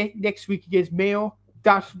definitely next week against Mayo.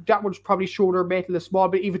 That would probably show their mettle a small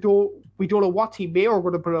bit, even though we don't know what team Mayo are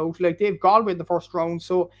going to put out. Like, they've Galway in the first round,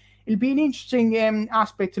 so it'll be an interesting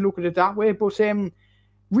aspect to look at it that way. But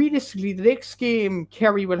realistically, the next game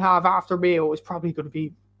Kerry will have after Mayo is probably going to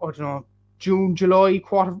be, I don't know, June, July,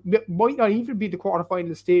 might not even be the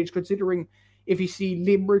quarterfinal stage, considering if you see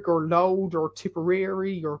Limerick or Louth or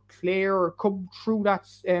Tipperary or Clare come through that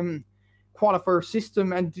qualifier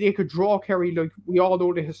system, and they could draw Kerry. Like, we all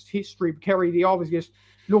know the history of Kerry, they always get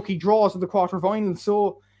lucky draws in the quarterfinals,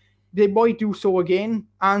 so they might do so again,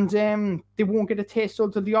 and they won't get a test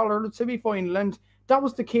until the All-Ireland semi-final. And that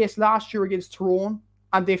was the case last year against Tyrone,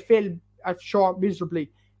 and they fell short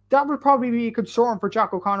miserably. That will probably be a concern for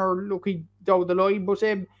Jack O'Connor looking down the line, but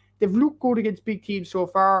they've looked good against big teams so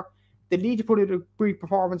far. They need to put in a big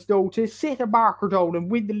performance now to set a marker down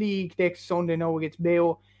and win the league next Sunday now against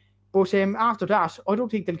Mayo. But after that, I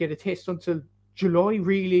don't think they'll get a test until July,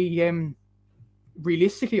 really,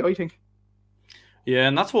 realistically, I think. Yeah,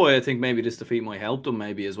 and that's why I think maybe this defeat might help them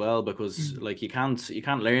maybe as well, because like you can't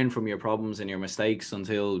learn from your problems and your mistakes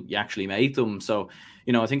until you actually make them. So,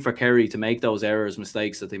 I think for Kerry to make those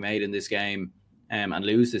mistakes that they made in this game and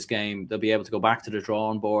lose this game, they'll be able to go back to the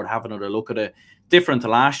drawing board, have another look at it. Different to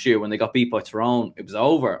last year when they got beat by Tyrone, it was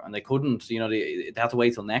over and they couldn't, they had to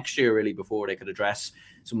wait till next year really before they could address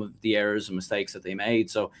some of the errors and mistakes that they made.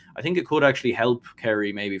 So I think it could actually help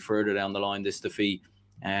Kerry maybe further down the line, this defeat.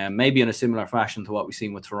 Maybe in a similar fashion to what we've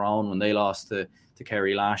seen with Tyrone when they lost to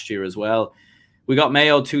Kerry last year as well. We got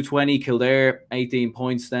Mayo 220, Kildare 18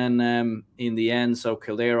 points then in the end. So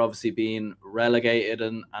Kildare obviously being relegated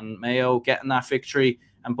and Mayo getting that victory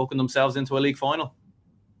and booking themselves into a league final.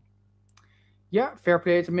 Yeah, fair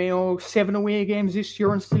play to Mayo. 7 away games this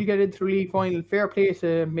year and still get into the league final. Fair play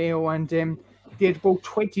to Mayo, and they had about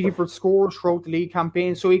 20 different scores throughout the league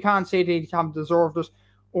campaign, so you can't say they haven't deserved it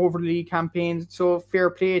over the league campaign. So fair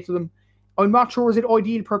play to them. I'm not sure is it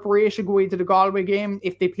ideal preparation going into the Galway game.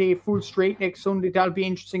 If they play full straight next Sunday, that'll be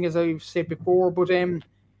interesting, as I've said before. But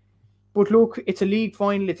look, it's a league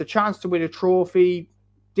final. It's a chance to win a trophy.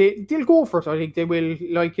 They'll go for it. I think they will.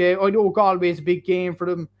 I know Galway is a big game for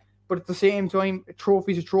them, but at the same time, a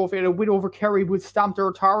trophy's a trophy. And a win over Kerry would stamp their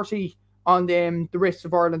authority on the rest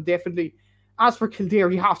of Ireland, definitely. As for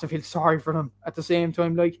Kildare, you have to feel sorry for them at the same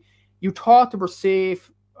time. Like, you thought they were safe.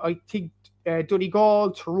 I think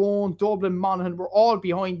Donegal, Tyrone, Dublin, Monaghan were all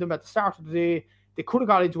behind them at the start of the day. They could have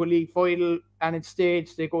got into a league final, and instead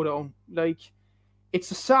they go down. Like, it's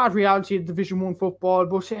a sad reality of Division 1 football.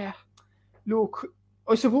 But look,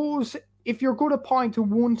 I suppose if you're going to point to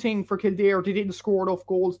one thing for Kildare, they didn't score enough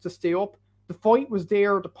goals to stay up. The fight was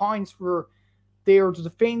there, the points were there, the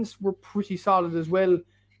defence were pretty solid as well.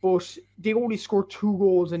 But they only scored 2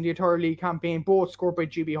 goals in the entire league campaign, both scored by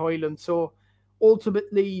GB Highland. So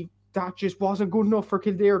ultimately, that just wasn't good enough for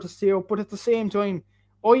Kildare to stay up. But at the same time,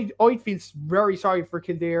 I'd feel very sorry for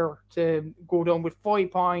Kildare to go down with 5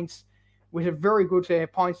 points, with a very good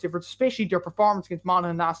points difference, especially their performance against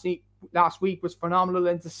Monaghan last week was phenomenal.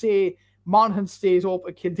 And to say Monaghan stays up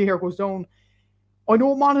and Kildare goes down, I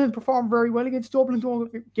know Monaghan performed very well against Dublin,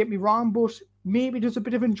 don't get me wrong, but maybe there's a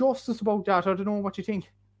bit of injustice about that. I don't know what you think.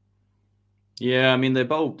 Yeah, I mean they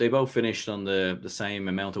both finished on the same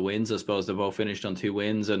amount of wins. I suppose they both finished on 2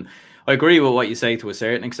 wins, and I agree with what you say to a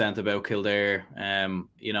certain extent about Kildare.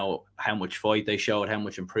 How much fight they showed, how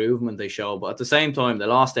much improvement they showed, but at the same time they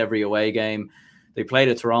lost every away game. They played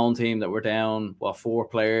a Tyrone team that were down 4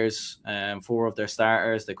 players, 4 of their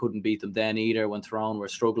starters. They couldn't beat them then either when Tyrone were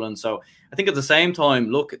struggling. So I think at the same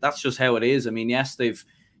time, look, that's just how it is. I mean, yes,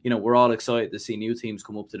 we're all excited to see new teams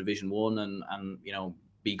come up to Division 1 and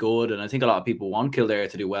be good. And I think a lot of people want Kildare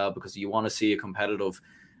to do well because you want to see a competitive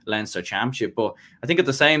Leinster Championship. But I think at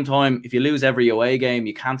the same time, if you lose every away game,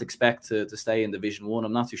 you can't expect to stay in Division 1.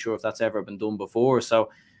 I'm not too sure if that's ever been done before.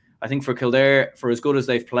 So I think for Kildare, for as good as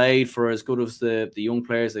they've played, for as good as the young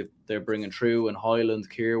players they're bringing through, and Highland,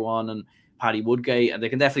 Kieran and Paddy Woodgate, and they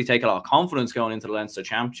can definitely take a lot of confidence going into the Leinster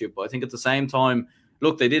Championship. But I think at the same time,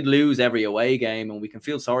 look, they did lose every away game, and we can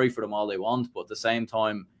feel sorry for them all they want. But at the same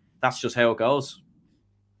time, that's just how it goes.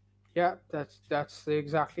 Yeah, that's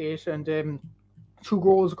exactly it. And 2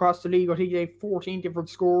 goals across the league. I think they have 14 different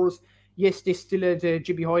scores. Yes, they still had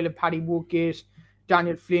Jimmy Hyland, Paddy Woodgate,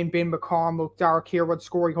 Daniel Flynn, Ben McCormick, Derek Kirwan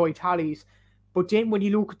scoring high tallies. But then when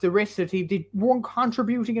you look at the rest of the team, they weren't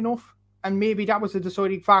contributing enough. And maybe that was a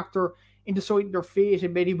deciding factor in deciding their fate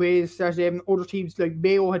in many ways. That other teams like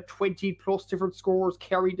Mayo had 20 plus different scores,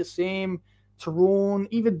 Kerry the same, Tyrone,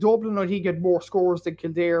 even Dublin, I think, had more scores than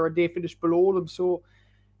Kildare, and they finished below them. So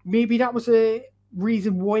maybe that was a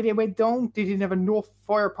reason why they went down. They didn't have enough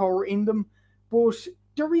firepower in them. But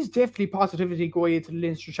there is definitely positivity going into the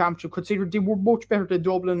Leinster Championship, considering they were much better than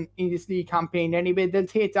Dublin in this league campaign anyway. They'll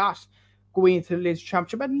take that going into the Leinster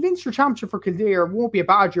Championship. And Leinster Championship for Kildare won't be a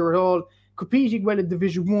bad year at all. Competing well in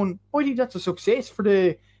Division 1, I think that's a success for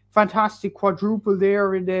the fantastic quadruple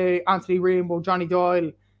there in the Anthony Rainbow, Johnny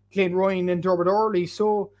Doyle, Glenn Ryan and Dermot Earley.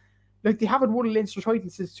 So they haven't won a Leinster title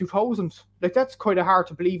since 2000. That's kind of hard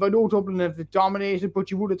to believe. I know Dublin have dominated,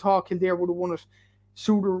 but you would have thought Kildare would have won it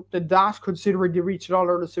sooner than that, considering they reached an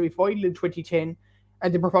All-Ireland semi-final in 2010,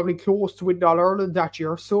 and they were probably close to winning All-Ireland that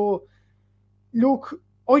year. So, look,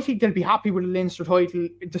 I think they'll be happy with a Leinster title,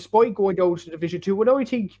 despite going down to Division 2. And I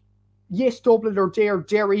think, yes, Dublin are there,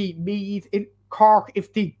 Derry, Meath, Cork,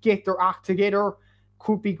 if they get their act together,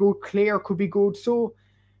 could be good. Clare could be good. So,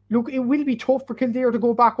 look, it will be tough for Kildare to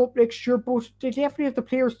go back up next year, but they definitely have the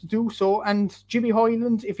players to do so. And Jimmy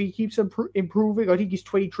Hyland, if he keeps improving, I think he's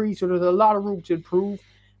 23, so there's a lot of room to improve.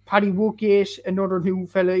 Paddy Woodgate, another new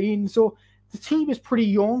fella in. So the team is pretty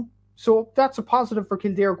young. So that's a positive for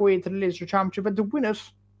Kildare going into the Leinster Championship. And to win it,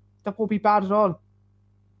 that won't be bad at all.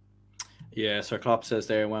 Yeah, Sir Klopp says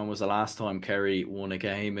there, when was the last time Kerry won a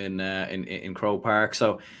game in Croke Park?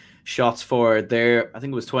 So shots for there, I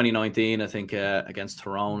think it was 2019. I think against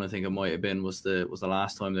Tyrone, I think it might have been was the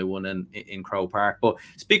last time they won in Croke Park. But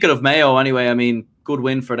speaking of Mayo, anyway, I mean, good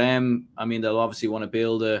win for them. I mean, they'll obviously want to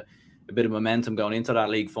build a bit of momentum going into that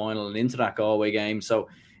league final and into that Galway game. So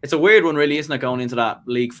it's a weird one, really, isn't it, going into that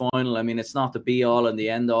league final? I mean, it's not the be all and the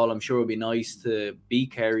end all. I'm sure it'd be nice to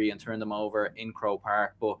beat Kerry and turn them over in Croke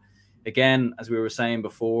Park, but again, as we were saying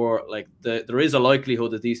before, there is a likelihood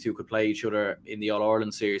that these two could play each other in the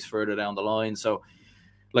All-Ireland series further down the line. So,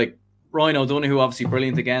 Ryan O'Donoghue, obviously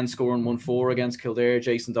brilliant again, scoring 1-4 against Kildare.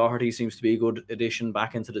 Jason Doherty seems to be a good addition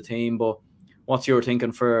back into the team. But what's your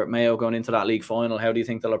thinking for Mayo going into that league final? How do you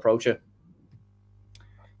think they'll approach it?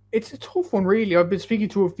 It's a tough one, really. I've been speaking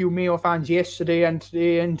to a few Mayo fans yesterday, and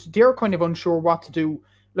they're kind of unsure what to do.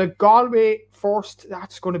 Galway first,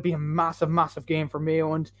 that's going to be a massive, massive game for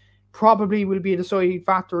Mayo, and probably will be a deciding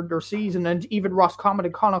factor in their season, and even Roscommon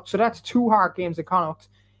and Connacht. So that's 2 hard games in Connacht.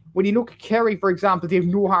 When you look at Kerry, for example, they have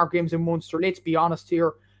no hard games in Munster. Let's be honest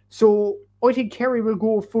here. So I think Kerry will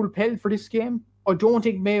go full pelt for this game. I don't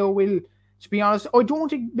think Mayo will, to be honest, I don't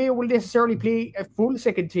think Mayo will necessarily play a full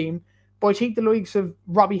second team, but I think the likes of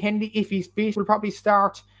Robbie Henley, if he's fit, will probably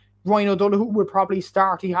start. Ryan O'Donoghue will probably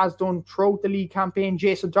start. He has done throughout the league campaign.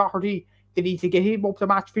 Jason Doherty, they need to get him up to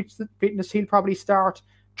match fitness. He'll probably start.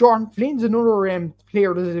 Jordan Flynn's another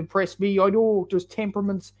player that has impressed me. I know there's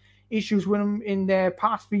temperaments issues with him in the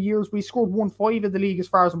past few years. We scored 1-5 in the league as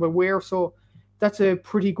far as I'm aware, so that's a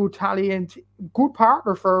pretty good tally and good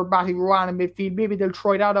partner for Matty Rowan in midfield. Maybe they'll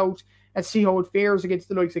try that out and see how it fares against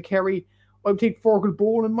the likes of Kerry. I think Fergal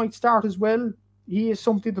Boland might start as well. He has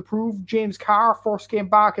something to prove. James Carr first came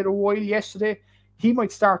back in a while yesterday. He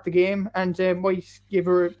might start the game and might give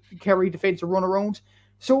a Kerry defence a run around.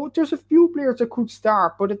 So there's a few players that could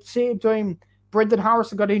start, but at the same time, Brendan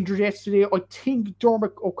Harrison got injured yesterday. I think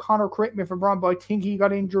Dermot O'Connor, correct me if I'm wrong, but I think he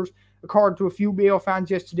got injured, according to a few Mayo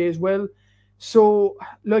fans yesterday as well. So,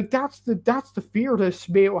 that's the fear that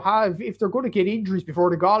Mayo have. If they're going to get injuries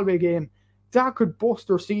before the Galway game, that could bust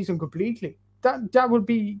their season completely. that would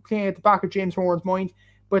be playing at the back of James Horan's mind.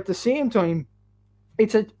 But at the same time,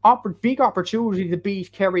 it's a big opportunity to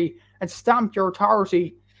beat Kerry and stamp your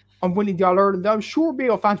authority on winning the All-Ireland. I'm sure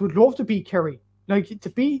Mayo fans would love to beat Kerry. Like, to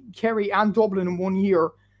beat Kerry and Dublin in 1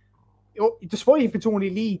 year, despite if it's only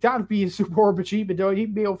league, that would be a superb achievement. I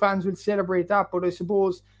think Mayo fans would celebrate that, but I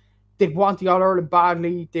suppose they'd want the All-Ireland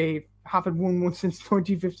badly. They haven't won one since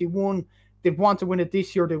 2051. They'd want to win it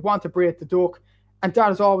this year. They want to break the duck, and that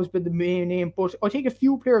has always been the main aim. But I think a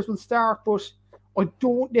few players will start, but I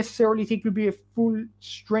don't necessarily think it'll be a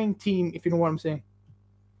full-strength team, if you know what I'm saying.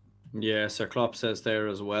 Yeah, Sir Klopp says there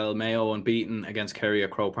as well. Mayo unbeaten against Kerry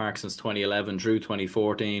at Croke Park since 2011, drew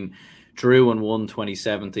 2014, drew and won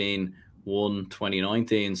 2017, won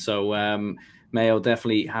 2019. So Mayo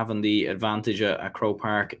definitely having the advantage at Croke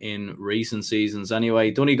Park in recent seasons. Anyway,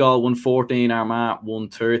 Donegal won 14, Armagh won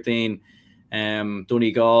 13.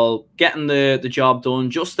 Donegal getting the job done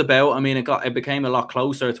just about. I mean, it became a lot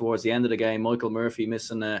closer towards the end of the game. Michael Murphy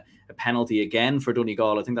missing a penalty again for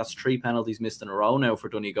Donegal. I think that's 3 penalties missed in a row now for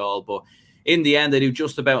Donegal. But in the end, they do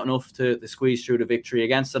just about enough to squeeze through the victory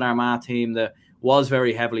against an Armagh team that was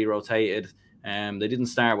very heavily rotated. They didn't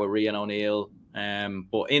start with Rian O'Neill.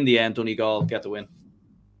 But in the end, Donegal get the win.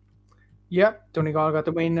 Yeah, Donegal got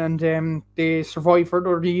the win, and they survived for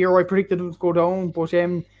another year. I predicted them to go down, but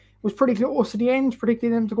it was pretty close to the end,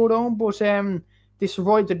 predicting them to go down, but they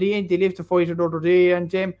survived at the end. They lived to fight another day,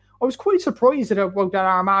 and I was quite surprised about that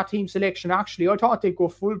Armagh team selection, actually. I thought they'd go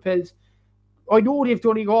full pelt. I know they've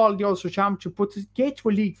done it all the Ulster Championship, but to get to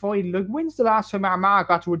a league final, like, when's the last time Armagh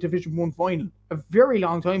got to a Division 1 final? A very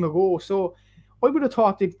long time ago. So I would have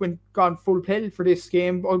thought they'd gone full pelt for this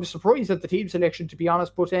game. I was surprised at the team selection, to be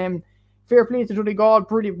honest, but fair play to Donegal,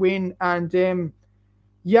 brilliant win, and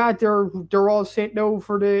yeah, they're all set now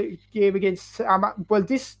for the game against Armagh. Well,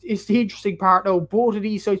 this is the interesting part now. Both of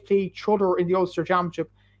these sides play each other in the Ulster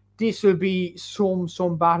Championship. This will be some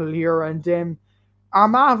battle here, and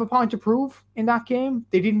Armagh have a point to prove in that game.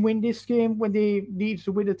 They didn't win this game when they needed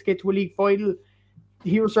to win it to get to a league final.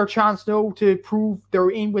 Here's their chance now to prove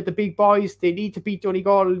they're in with the big boys. They need to beat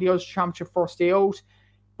Donegal in the Ulster Championship first day out.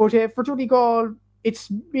 But for Donegal,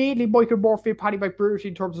 it's mainly Michael Murphy, Paddy McBurty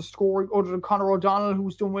in terms of scoring, other than Conor O'Donnell,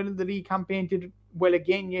 who's done well in the league campaign, did well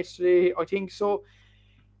again yesterday, I think. So,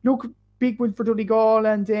 look, big win for Donegal,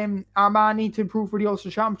 and Armagh need to improve for the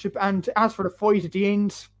Ulster Championship. And as for the fight at the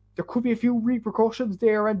end, there could be a few repercussions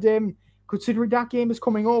there, and considering that game is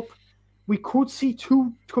coming up, we could see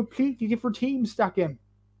 2 completely different teams that game.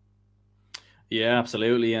 Yeah,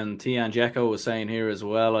 absolutely. And Tian Dzeko was saying here as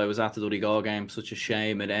well, I was at the Donegal game, such a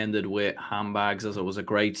shame it ended with handbags, as it was a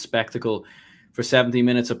great spectacle for 70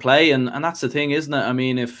 minutes of play. And that's the thing, isn't it? I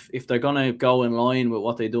mean, if they're going to go in line with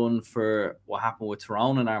what they done for what happened with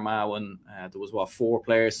Tyrone and Armagh when there was, 4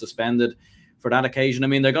 players suspended for that occasion, I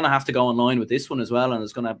mean, they're going to have to go in line with this one as well, and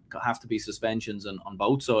there's going to have to be suspensions on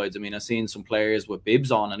both sides. I mean, I've seen some players with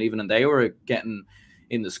bibs on, and even they were getting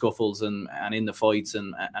in the scuffles and in the fights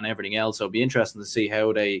and everything else. So it'll be interesting to see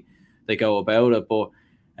how they go about it. But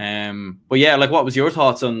yeah, like, what was your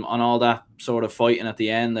thoughts on all that sort of fighting at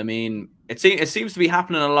the end? I mean, it seems to be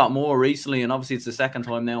happening a lot more recently, and obviously it's the second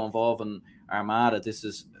time now involving Armagh that this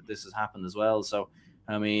has happened as well. So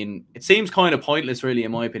I mean, it seems kind of pointless, really,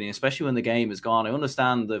 in my opinion, especially when the game is gone. I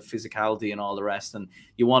understand the physicality and all the rest, and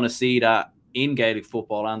you want to see that in Gaelic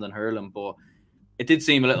football and in hurling, but it did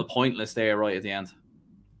seem a little pointless there right at the end.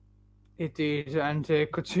 It did, and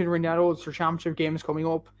considering that Ulster Championship game is coming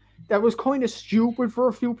up, that was kind of stupid for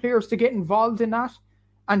a few players to get involved in that,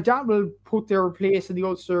 and that will put their place in the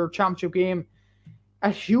Ulster Championship game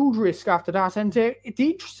at huge risk after that. And the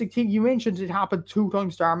interesting thing, you mentioned it happened 2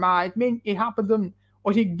 times to Armagh. It happened to them.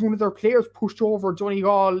 I think one of their players pushed over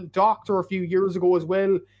Donegal doctor a few years ago as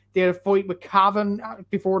well. They had a fight with Cavan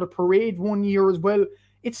before the parade 1 year as well.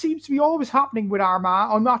 It seems to be always happening with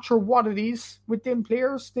Armagh. I'm not sure what it is with them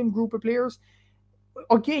group of players.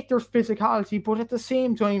 I get their physicality, but at the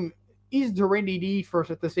same time, is there any need for it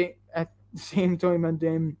at the same time?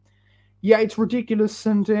 And yeah, it's ridiculous,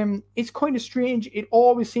 and it's kind of strange. It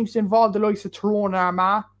always seems to involve the likes of Tyrone and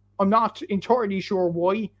Armagh. I'm not entirely sure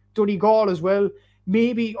why. Donegal as well.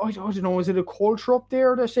 Maybe, I don't know, is it a culture up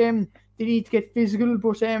there that they need to get physical?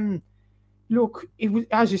 But look, it was,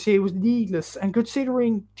 as you say, it was needless. And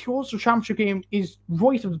considering the Ulster Championship game is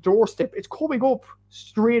right on the doorstep, it's coming up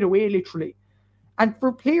straight away, literally. And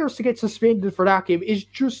for players to get suspended for that game is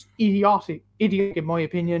just idiotic in my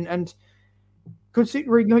opinion. And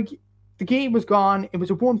considering, like, the game was gone, it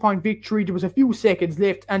was a 1-point victory, there was a few seconds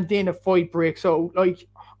left, and then a fight breaks out. Like,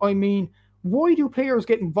 I mean, why do players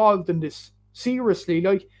get involved in this? Seriously,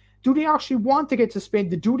 like, Do they actually want to get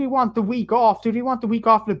suspended? Do they want the week off? Do they want the week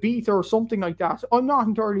off the beat or something like that? I'm not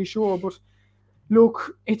entirely sure, but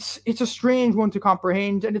look, it's a strange one to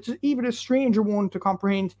comprehend, and it's even a stranger one to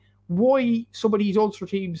comprehend why some of these Ulster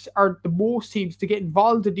teams are the most teams to get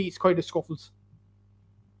involved in these kind of scuffles.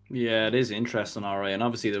 Yeah, it is interesting, all right. And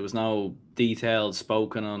obviously, there was no details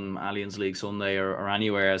spoken on Allianz League Sunday or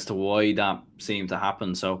anywhere as to why that seemed to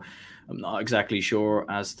happen. So I'm not exactly sure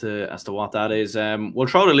as to what that is. We'll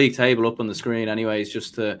throw the league table up on the screen, anyways,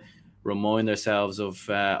 just to remind ourselves of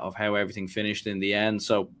how everything finished in the end.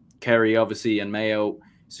 So Kerry, obviously, and Mayo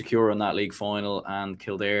secure in that league final, and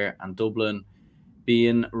Kildare and Dublin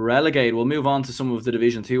being relegated. We'll move on to some of the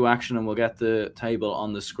Division 2 action, and we'll get the table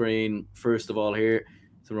on the screen. First of all, here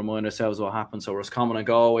to remind ourselves what happened. So Roscommon and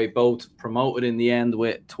Galway both promoted in the end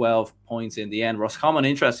with 12 points in the end. Roscommon,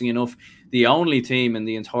 interesting enough, the only team in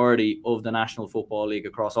the entirety of the National Football League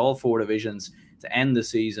across all 4 divisions to end the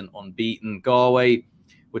season unbeaten. Galway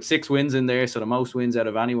with 6 wins in there, so the most wins out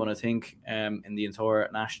of anyone, I think, in the entire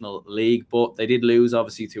National League. But they did lose,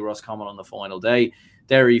 obviously, to Roscommon on the final day.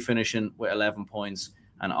 Derry finishing with 11 points,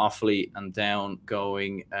 and Offaly and Down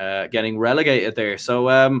getting relegated there. So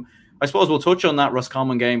I suppose we'll touch on that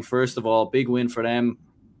Roscommon game first of all. Big win for them,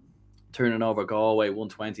 turning over Galway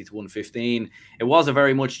 120 to 115. It was a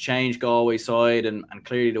very much changed Galway side, and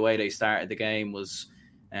clearly the way they started the game was,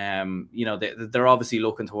 they're obviously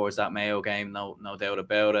looking towards that Mayo game, no doubt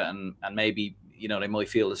about it, and maybe they might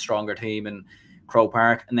feel the stronger team in Croke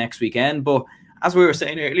Park next weekend. But as we were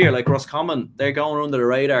saying earlier, like Roscommon, they're going under the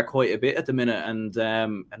radar quite a bit at the minute, and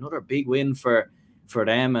another big win for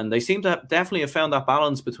them, and they seem to definitely have found that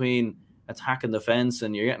balance between attack and defence,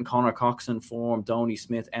 and you're getting Conor Cox in form, Donny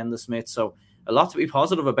Smith, Enda Smith, so a lot to be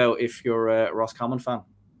positive about if you're a Roscommon fan.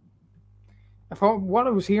 What I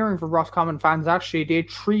was hearing from Roscommon fans, actually, they had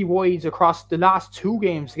 3 wides across the last 2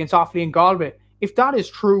 games against Offaly and Galway. If that is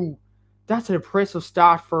true, that's an impressive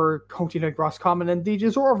start for a county like Roscommon, and they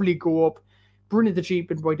deservedly go up. Brilliant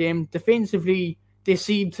achievement by them. Defensively, they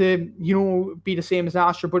seem to, be the same as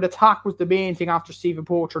last year, but attack was the main thing after Stephen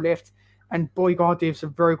Poacher left. And by God, they have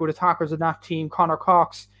some very good attackers in that team. Conor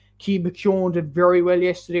Cox, Keane McKeown did very well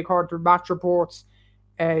yesterday, according to match reports.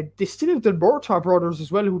 They still have the Murtaugh brothers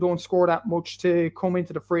as well, who don't score that much, to come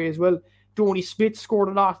into the fray as well. Donny Smith scored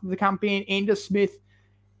a lot in the campaign. Enda Smith,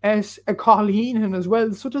 as Colleen as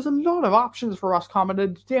well. So there's a lot of options for Roscommon,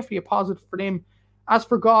 and it's definitely a positive for them. As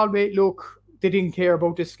for Galway, look, they didn't care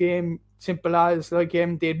about this game. Simple as, they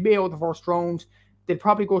had Mayo the first round. They'd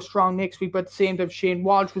probably go strong next week, but at the same time, Shane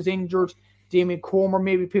Walsh was injured. Damien Comer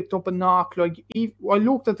maybe picked up a knock. I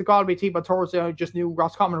looked at the Galway team on Thursday, I just knew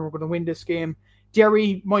Roscommon were going to win this game.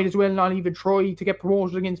 Derry might as well not even try to get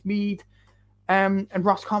promoted against Meath. And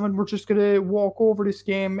Roscommon were just going to walk over this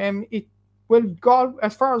game.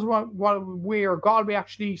 As far as what I'm aware, Galway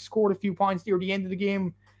actually scored a few points near the end of the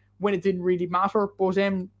game when it didn't really matter. But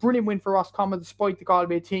brilliant win for Roscommon despite the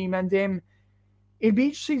Galway team. And it'll be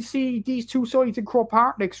interesting to see these 2 sides in Croke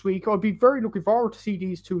Park next week. I'll be very looking forward to see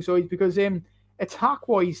these 2 sides because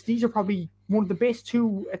attack-wise, these are probably one of the best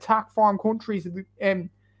 2 attack farm counties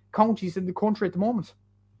in the country at the moment.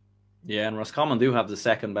 Yeah, and Roscommon do have the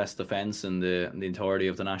second best defence in the entirety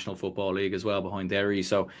of the National Football League as well, behind Derry.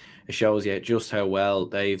 So it shows you just how well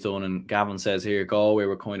they've done. And Gavin says here, Galway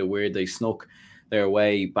were kind of weird. They snuck their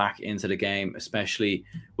way back into the game, especially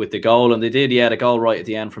with the goal. And they did, the goal right at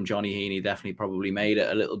the end from Johnny Heaney definitely probably made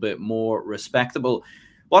it a little bit more respectable.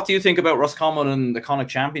 What do you think about Roscommon and the Connacht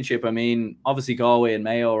Championship? I mean, obviously Galway and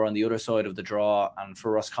Mayo are on the other side of the draw. And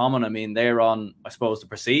for Roscommon, I mean, they're on, I suppose, the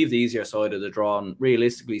perceived easier side of the draw. And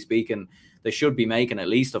realistically speaking, they should be making at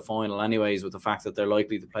least a final anyways, with the fact that they're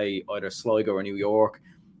likely to play either Sligo or New York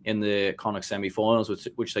in the Connacht semi-finals,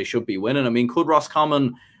 which they should be winning. I mean, could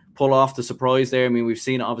Roscommon pull off the surprise there? I mean, we've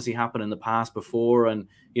seen it obviously happen in the past before. And,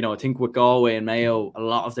 I think with Galway and Mayo, a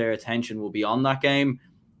lot of their attention will be on that game.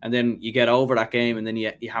 And then you get over that game, and then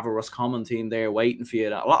you have a Roscommon team there waiting for you.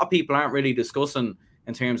 A lot of people aren't really discussing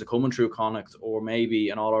in terms of coming through Connacht or maybe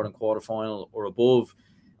an All-Ireland quarter-final or above.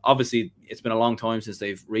 Obviously, it's been a long time since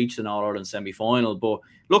they've reached an All-Ireland semi-final. But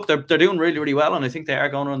look, they're doing really, really well, and I think they are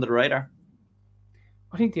going under the radar.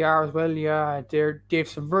 I think they are as well, yeah. They have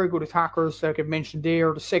some very good attackers. Like I've mentioned, they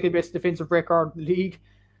are the second best defensive record in the league.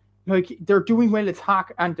 They're doing well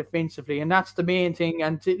attack and defensively, and that's the main thing.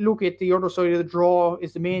 And to look at the other side of the draw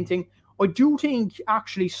is the main thing. I do think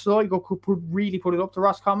actually Sligo could really put it up to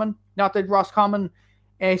Roscommon. Not that Roscommon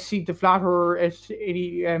seem to flatter at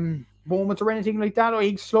any moments or anything like that. I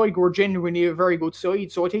think Sligo are genuinely a very good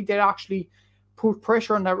side, so I think they'll actually put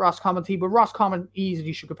pressure on that Roscommon team. But Roscommon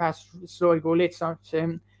easily should go past Sligo. Let's not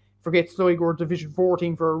forget Sligo were Division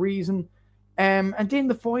 14 for a reason. And then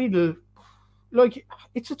the final, like,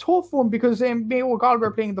 it's a tough one because Mayo and Galway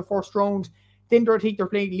are playing in the first round. Then I think they're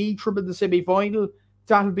playing League Triple in the semi-final.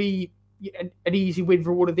 That'll be an easy win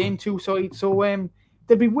for one of them two sides. So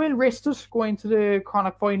they'll be well rested going to the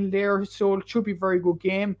Connacht final there. So it should be a very good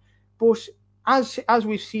game. But as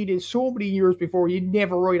we've seen in so many years before, you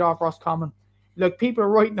never write off Roscommon. Like, people are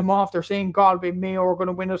writing them off. They're saying Galway, Mayo are going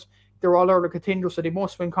to win it. They're all other contenders, so they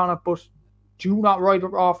must win Connacht. But do not write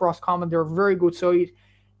off Roscommon. They're a very good side.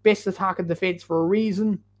 Best attack and defence for a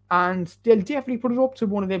reason. And they'll definitely put it up to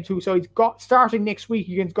one of them two sides. Starting next week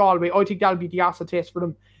against Galway, I think that'll be the acid test for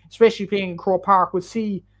them, especially playing in Croke Park. We'll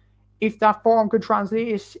see if that form could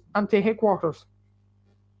translate into headquarters.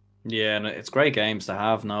 Yeah, and it's great games to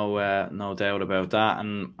have, no doubt about that.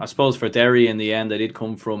 And I suppose for Derry in the end, they did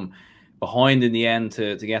come from behind in the end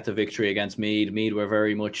to get the victory against Meath. Meath were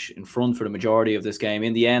very much in front for the majority of this game.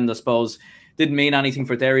 In the end, I suppose, didn't mean anything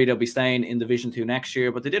for Derry. They'll be staying in Division 2 next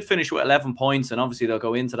year, but they did finish with 11 points, and obviously they'll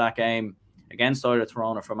go into that game against either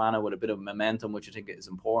Tyrone or Fermanagh with a bit of momentum, which I think is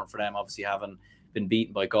important for them, obviously having been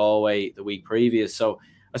beaten by Galway the week previous. So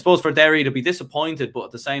I suppose for Derry, they'll be disappointed, but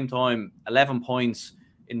at the same time, 11 points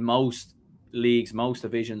in most leagues, most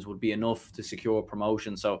divisions would be enough to secure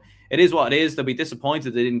promotion. So it is what it is. They'll be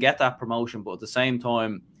disappointed they didn't get that promotion, but at the same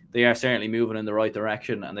time, they are certainly moving in the right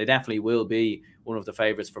direction, and they definitely will be one of the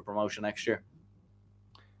favourites for promotion next year.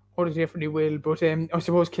 Oh, they definitely will. But I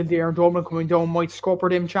suppose Kildare and Dublin coming down might scupper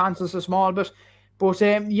them chances a small bit. But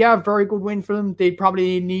yeah, very good win for them. They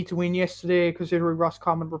probably need to win yesterday, considering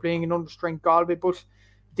Roscommon were playing an understrength Galway. But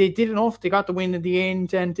they did enough. They got the win in the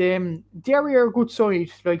end. And Derry are a good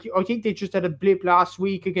side. Like, I think they just had a blip last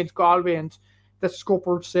week against Galway, and that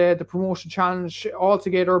scuppered the promotion challenge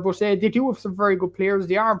altogether. But they do have some very good players.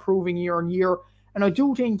 They are improving year on year. And I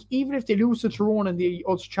do think even if they lose to Tyrone in the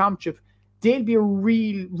Ulster Championship, they'll be a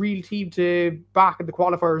real team to back in the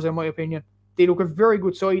qualifiers, in my opinion. They look a very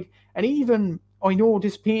good side. And even, I know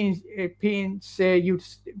this pains you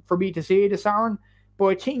for me to say this, Aaron, but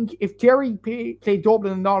I think if Derry play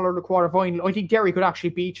Dublin in the quarter-final, I think Derry could actually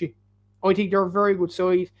beat you. I think they're a very good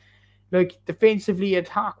side. Like, defensively,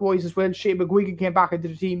 attack-wise as well. Shea McGuigan came back into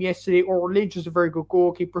the team yesterday. Or Lynch is a very good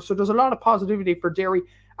goalkeeper. So there's a lot of positivity for Derry.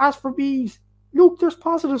 As for Meath, look, there's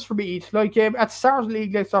positives for Meath. Like, at the start of the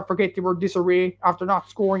league, let's not forget they were disarray after not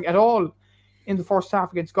scoring at all in the first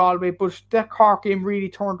half against Galway. But that Cork game really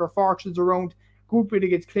turned their fortunes around. Good win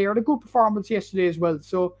against Clare. And a good performance yesterday as well.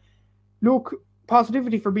 So, look,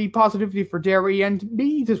 positivity for Meath, positivity for Derry, and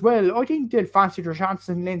Meath as well. I think they'll fancy their chances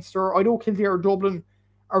in Leinster. I know Kildare and Dublin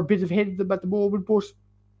are a bit ahead of them at the moment, but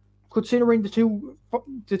considering the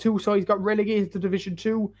two sides got relegated to Division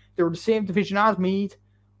 2, they were the same division as Meath.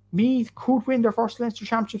 Meath could win their first Leinster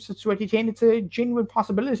Championship since 2010. It's a genuine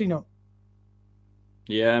possibility now.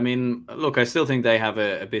 Yeah, I mean, look, I still think they have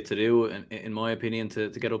a bit to do, in my opinion, to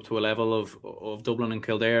get up to a level of Dublin and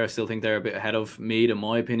Kildare. I still think they're a bit ahead of Meath, in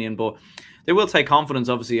my opinion, but they will take confidence,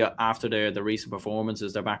 obviously, after the recent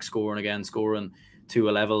performances. They're back scoring again, scoring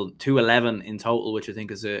 211 in total, which I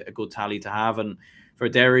think is a good tally to have. And for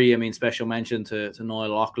Derry, I mean, special mention to Niall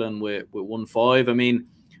Loughlin with 1-5. I mean,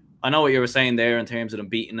 I know what you were saying there in terms of them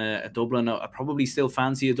beating a Dublin. I probably still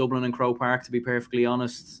fancy a Dublin and Croke Park, to be perfectly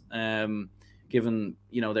honest. Given,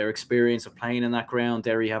 their experience of playing in that ground.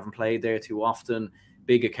 Derry haven't played there too often,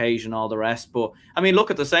 big occasion, all the rest. But, I mean, look,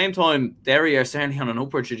 at the same time, Derry are certainly on an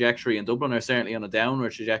upward trajectory and Dublin are certainly on a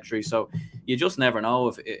downward trajectory. So you just never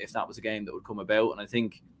know if that was a game that would come about. And I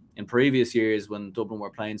think in previous years when Dublin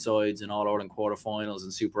were playing sides in All-Ireland quarterfinals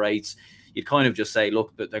and Super 8s, you'd kind of just say,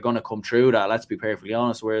 look, they're going to come through that, let's be perfectly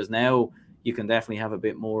honest. Whereas now you can definitely have a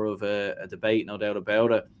bit more of a debate, no doubt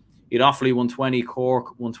about it. You'd Offaly 120,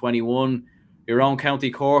 Cork 121. Your own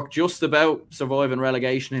County Cork just about surviving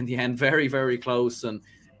relegation in the end. Very, very close. And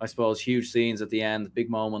I suppose huge scenes at the end.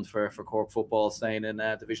 Big moment for Cork football staying in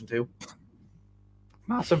Division 2.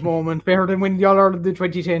 Massive moment. Better than winning the All-Ireland in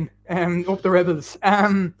 2010. Up the Rebels.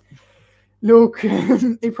 Look,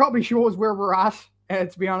 it probably shows where we're at.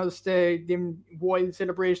 To be honest, them wild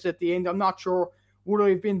celebrations at the end. I'm not sure would I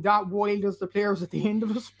have been that wild as the players at the end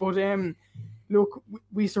of us. But look,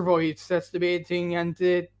 we survived. That's the main thing. And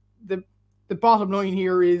the bottom line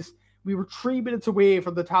here is we were 3 minutes away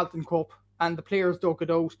from the Talton Cup and the players dug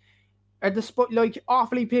it out. And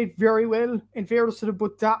Offaly played very well in fairness to them,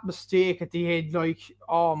 but that mistake at the end,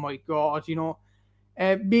 oh my God,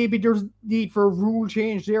 maybe there's need for a rule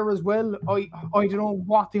change there as well. I don't know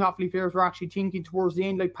what the Offaly players were actually thinking towards the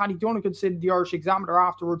end. Like Paddy Donegan said in the Irish Examiner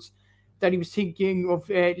afterwards that he was thinking of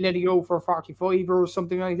letting it out for 45 or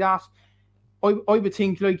something like that. I would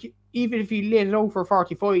think, even if he laid it out for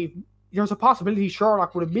 45, there's a possibility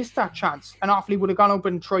Sherlock would have missed that chance and Offaly would have gone up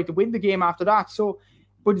and tried to win the game after that. So,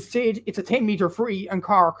 but instead, it's a 10-metre free and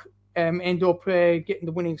Cork end up getting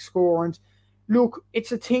the winning score. And look,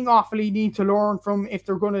 it's a thing Offaly need to learn from if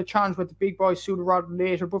they're going to challenge with the big boys sooner rather than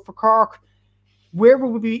later. But for Cork, where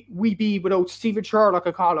would we be without Stephen Sherlock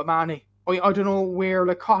and Colin Manny? I don't know where,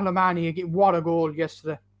 like Colin Manny, what a goal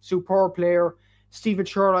yesterday. Superb player. Stephen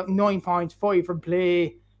Sherlock, 9 points, 5 from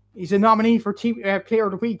play. He's a nominee for Player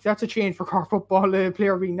of the Week. That's a change for Cork football.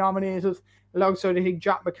 Player being nominated alongside, I think,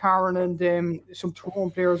 Jack McCarron and some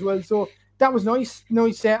Tyrone player as well. So that was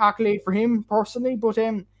nice accolade for him personally. But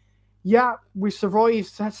yeah, we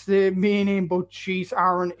survived. That's the main aim. But geez,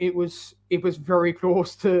 Aaron, it was very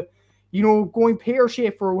close to, going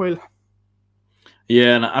pear-shaped for a while.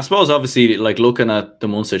 Yeah, and I suppose obviously, like looking at the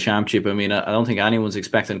Munster Championship, I mean, I don't think anyone's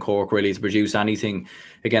expecting Cork really to produce anything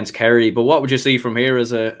against Kerry. But what would you see from here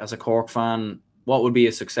as a Cork fan? What would be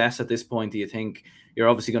a success at this point? Do you think you're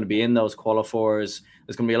obviously going to be in those qualifiers?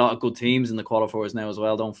 There's going to be a lot of good teams in the qualifiers now as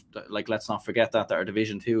well. Let's not forget that there are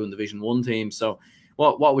Division 2 and Division 1 teams. So,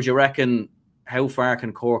 what would you reckon? How far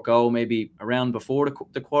can Cork go? Maybe around before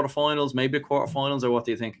the quarterfinals, maybe the quarterfinals, or what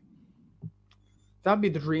do you think? That'd be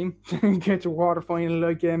the dream, get to quarterfinal.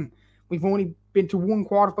 Like we've only been to one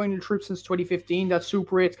quarterfinal trip since 2015, that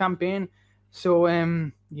Super 8 campaign. So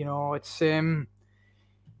it's the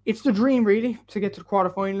dream really to get to the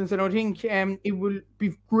quarterfinals, and I think it will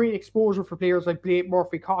be great exposure for players like Blake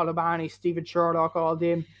Murphy, Colin Manny, Stephen Sherlock, all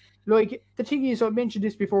them. Like the thing is, I mentioned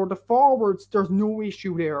this before, the forwards, there's no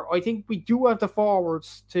issue there. I think we do have the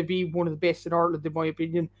forwards to be one of the best in Ireland, in my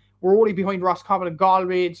opinion. We're only behind Roscommon and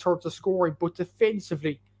Galway in terms of scoring, but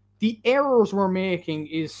defensively, the errors we're making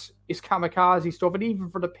is kamikaze stuff, and even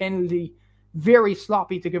for the penalty, very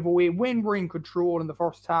sloppy to give away when we're in control in the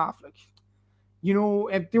first half. Like,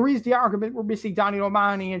 there is the argument we're missing Daniel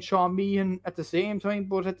O'Mahony and Sean Meehan at the same time,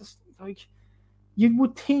 but you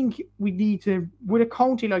would think we need to, with a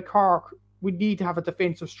county like Cork, we need to have a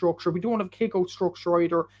defensive structure. We don't have a kick-out structure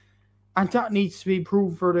either, and that needs to be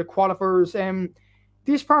improved for the qualifiers.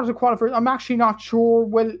 This part of the qualifiers, I'm actually not sure.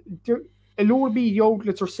 Well, a lot of media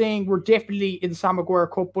outlets are saying we're definitely in the Sam Maguire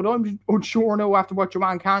Cup, but I'm unsure now after what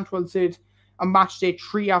Joanne Cantwell said on match day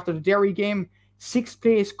 3 after the Derry game. 6th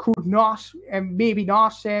place could not, and maybe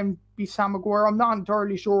not, be Sam Maguire. I'm not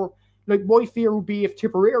entirely sure. Like, my fear would be if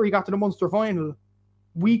Tipperary got to the Munster final,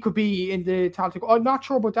 we could be in the Celtic. I'm not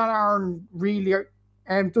sure about that, Aaron, really.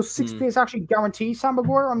 Does 6th place actually guarantee Sam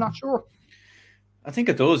Maguire? I'm not sure. I think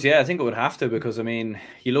it does, yeah. I think it would have to, because I mean,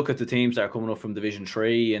 you look at the teams that are coming up from Division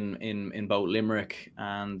 3 in both Limerick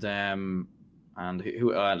and Louth,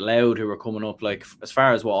 who are coming up. Like, as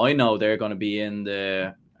far as what I know, they're going to be in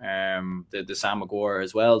the Sam Maguire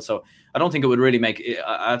as well. So I don't think it would really make it.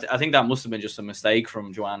 I think that must have been just a mistake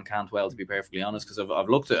from Joanne Cantwell, to be perfectly honest, because I've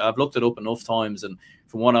looked it up enough times, and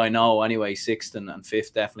from what I know, anyway, 6th and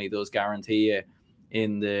 5th definitely does guarantee you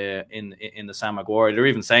in the Sam Maguire. They're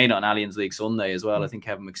even saying it on Allianz League Sunday as well. I think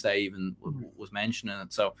Kevin McStay even was mentioning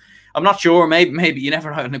it. So I'm not sure. Maybe you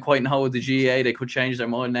never quite know with the GA. They could change their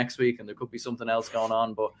mind next week, and there could be something else going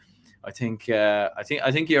on. But I think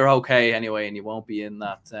you're okay anyway, and you won't be in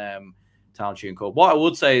that Tailteann Cup. What I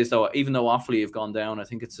would say is, though, even though Offaly have gone down, I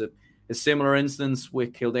think it's a similar instance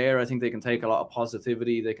with Kildare. I think they can take a lot of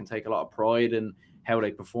positivity. They can take a lot of pride in how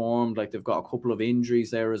they performed. Like, they've got a couple of injuries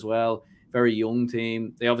there as well. Very young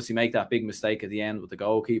team. They obviously make that big mistake at the end with the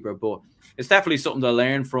goalkeeper, but it's definitely something to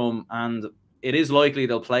learn from. And it is likely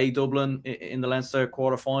they'll play Dublin in the Leinster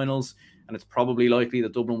quarterfinals, and it's probably likely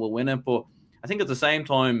that Dublin will win it. But I think at the same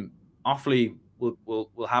time, Offaly will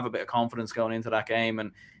have a bit of confidence going into that game.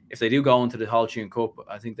 And if they do go into the Tailteann Cup,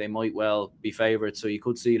 I think they might well be favourites. So you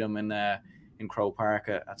could see them in Croke Park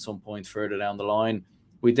at some point further down the line.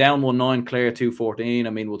 We down 1-9, Clare 2-14. I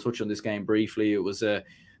mean, we'll touch on this game briefly. It was a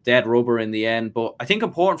dead rubber in the end, but I think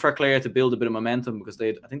important for Clare to build a bit of momentum, because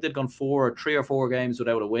I think they'd gone 3 or 4 games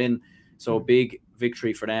without a win, so a big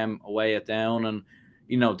victory for them away at Down. And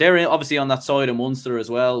they're obviously on that side of Munster as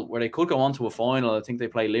well, where they could go on to a final. I think they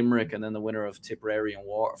play Limerick and then the winner of Tipperary and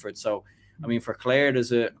Waterford. So I mean, for Clare,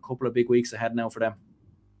 there's a couple of big weeks ahead now for them.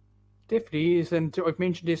 Definitely is, and I've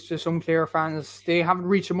mentioned this to some Clare fans. They haven't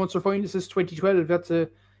reached a Munster final since 2012. That's a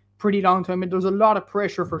pretty long time, and there's a lot of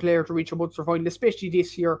pressure for Clare to reach a Munster final, especially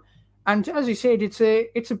this year. And as you said, it's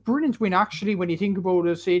a brilliant win, actually, when you think about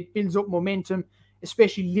it. It builds up momentum,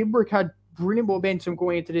 especially Limerick had brilliant momentum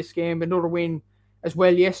going into this game. Another win as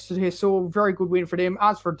well yesterday, so very good win for them.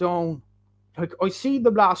 As for Down, like, I see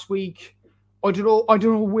them last week. I don't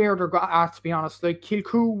know where they're at, to be honest. Like,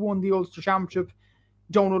 Kilcoo won the Ulster Championship.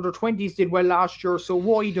 down under 20s did well last year. So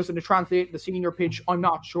why doesn't it translate to the senior pitch? I'm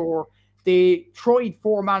not sure. They tried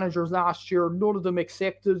 4 managers last year. None of them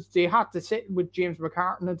accepted. They had to sit with James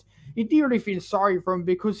McCartan, and you nearly feel sorry for him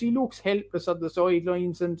because he looks helpless on the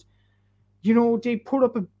sidelines. And you know, they put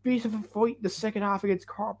up a bit of a fight in the second half against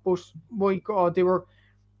Cork, but my God, they were,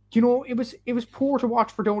 you know, it was poor to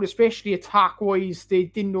watch for Down, especially attack-wise. They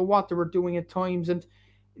didn't know what they were doing at times, and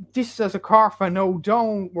this, as a Cork fan, no,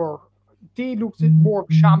 Down they looked at more of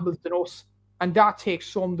a shambles than us, and that takes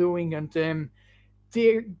some doing, and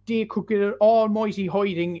they could get an almighty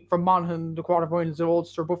hiding from Monaghan in the quarterfinals at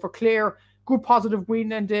Ulster, but for Clare, good positive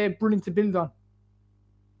win and brilliant to build on.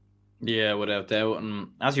 Yeah, without doubt. And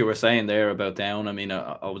as you were saying there about Down, I mean,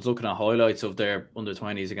 I was looking at highlights of their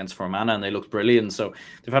under-20s against Fermanagh, and they looked brilliant. So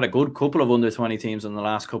they've had a good couple of under-20 teams in the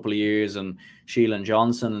last couple of years, and Sheelan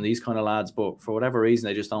Johnson and these kind of lads. But for whatever reason,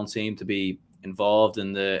 they just don't seem to be involved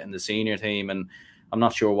in the senior team. And I'm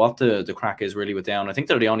not sure what the crack is really with Down. I think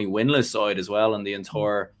they're the only winless side as well in the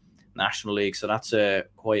entire National League, so that's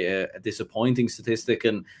quite a disappointing statistic.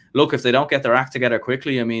 And look, if they don't get their act together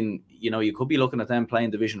quickly, I mean, you know, you could be looking at them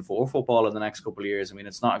playing Division 4 football in the next couple of years. I mean,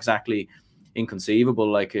 it's not exactly inconceivable.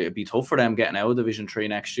 Like, it'd be tough for them getting out of Division 3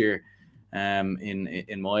 next year,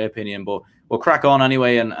 in my opinion. But we'll crack on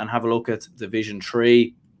anyway and have a look at Division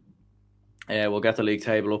 3. We'll get the league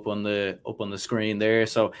table up on the screen there.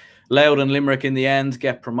 So Louth and Limerick in the end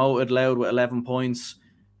get promoted. Louth with 11 points.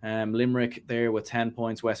 Limerick there with 10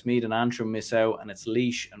 points. Westmeath and Antrim miss out, and it's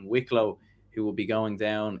Laois and Wicklow who will be going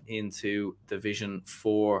down into Division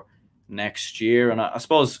 4 next year. And I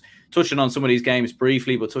suppose touching on some of these games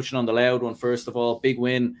briefly, but touching on the Louth one first of all, big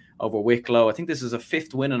win over Wicklow. I think this is a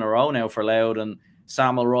 5th win in a row now for Louth, and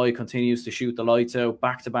Samuel Roy continues to shoot the lights out.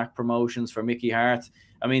 Back-to-back promotions for Mickey Hart.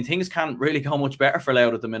 I mean, things can't really go much better for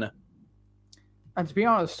Louth at the minute. And to be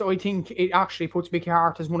honest, I think it actually puts Mickey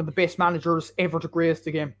Hart as one of the best managers ever to grace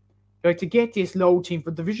the game. Like, to get this Louth team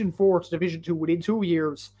from Division 4 to Division 2 within 2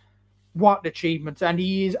 years, what an achievement. And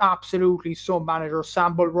he is absolutely some manager.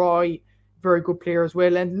 Samuel Roy, very good player as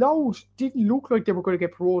well. And Louth didn't look like they were going to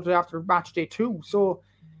get promoted after match day 2. So,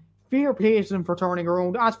 fair play to them for turning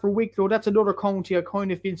around. As for Wicklow, that's another county I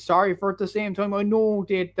kind of feel sorry for. At the same time, I know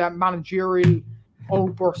they had that managerial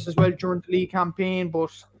outburst as well during the league campaign,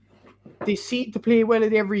 but they seem to play well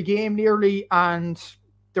at every game nearly, and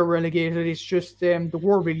they're relegated. It's just the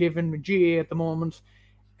world we live in with GA at the moment.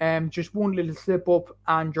 Just one little slip up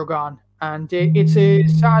and you're gone. And it's a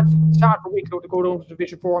sad for Wicklow to go down to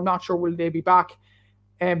Division 4. I'm not sure will they be back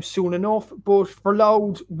soon enough. But for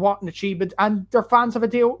Louth, what an achievement. And their fans have a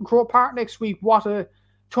day out in Croke Park next week. What a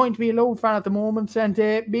time to be a Louth fan at the moment. And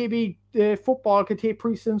maybe football could take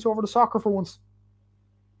precedence over the soccer for once.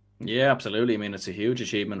 Yeah, absolutely. I mean, it's a huge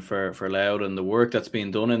achievement for Louth, and the work that's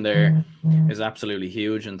being done in there is absolutely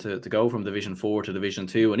huge. And to go from Division 4 to Division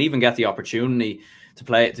 2 and even get the opportunity to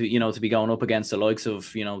play, to be going up against the likes of,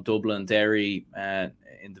 Dublin, Derry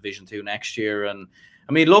in Division 2 next year. And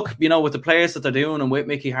I mean, look, with the players that they're doing and with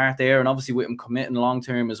Mickey Hart there, and obviously with him committing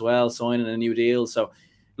long-term as well, signing a new deal. So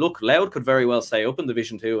look, Louth could very well stay up in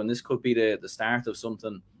Division 2, and this could be the start of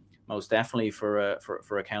something most definitely for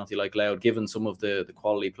a county like Louth, given some of the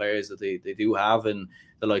quality players that they do have, and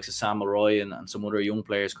the likes of Samuel Roy and some other young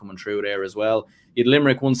players coming through there as well. You had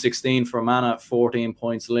Limerick 116 for Fermanagh, 14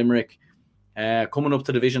 points. Limerick coming up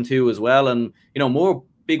to Division 2 as well, and more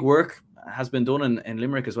big work has been done in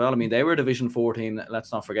Limerick as well. I mean, they were Division 14,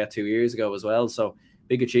 let's not forget, 2 years ago as well, so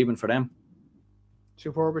big achievement for them.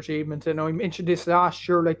 Superb achievement. And I mentioned this last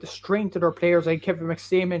year, like the strength of their players. Like Kevin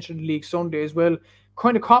McStay mentioned League Sunday as well.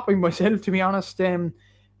 Kind of copying myself, to be honest.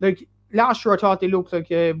 Like last year, I thought they looked like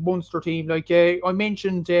a Munster team. Like I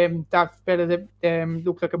mentioned that fella that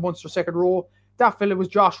looked like a Munster second row. That fella was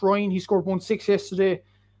Josh Ryan. He scored 1-6 yesterday.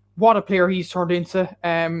 What a player he's turned into.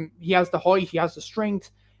 He has the height, he has the strength,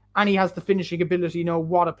 and he has the finishing ability.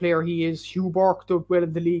 What a player he is. Hugh Burke did well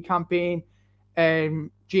in the league campaign.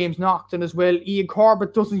 James Naughton as well. Ian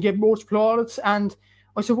Corbett doesn't get much plaudits, and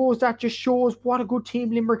I suppose that just shows what a good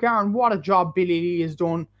team Limerick are and what a job Billy Lee has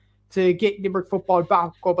done to get Limerick football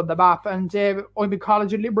back up on the map. And I'm in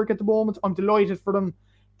college at Limerick at the moment. I'm delighted for them.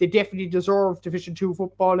 They definitely deserve Division 2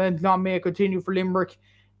 football, and long may it continue for Limerick.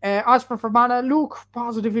 As for Fermanagh, look,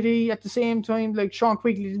 positivity at the same time. Like Sean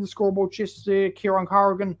Quigley didn't score much yesterday. Kieran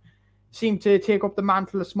Corrigan seemed to take up the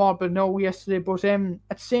mantle a small bit now yesterday. But at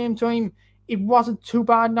the same time, it wasn't too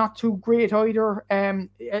bad, not too great either. An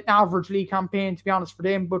average league campaign, to be honest, for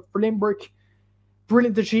them. But for Limerick,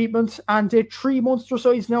 brilliant achievement. And 3 Munster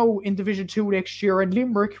sides now in Division 2 next year. And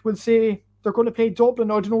Limerick will say they're going to play Dublin.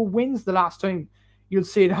 I don't know who wins the last time you'll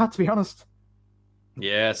say that, to be honest.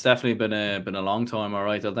 Yeah, it's definitely been a long time. All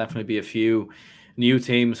right, there'll definitely be a few new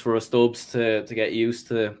teams for us Dubs to get used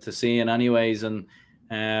to seeing, anyways. And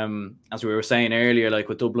as we were saying earlier, like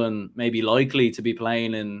with Dublin maybe likely to be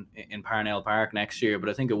playing in Parnell Park next year, but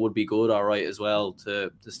I think it would be good, all right, as well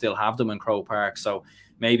to still have them in Croke Park. So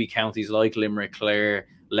maybe counties like Limerick, Clare,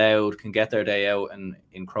 Louth can get their day out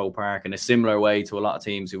in Croke Park in a similar way to a lot of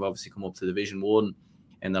teams who've obviously come up to Division One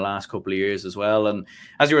in the last couple of years as well. And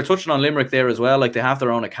as you were touching on Limerick there as well, like they have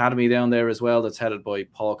their own academy down there as well that's headed by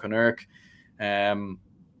Paul Connacht. And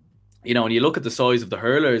you look at the size of the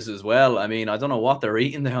hurlers as well. I mean, I don't know what they're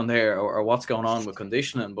eating down there or what's going on with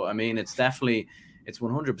conditioning, but I mean, it's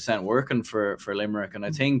 100% working for Limerick. And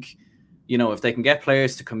I think, if they can get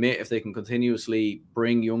players to commit, if they can continuously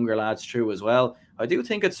bring younger lads through as well, I do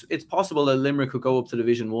think it's possible that Limerick could go up to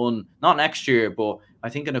Division 1, not next year, but I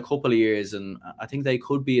think in a couple of years. And I think they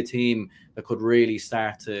could be a team that could really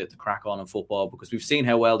start to crack on in football, because we've seen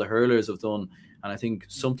how well the hurlers have done. And I think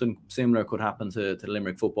something similar could happen to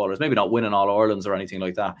Limerick footballers. Maybe not winning all Irelands or anything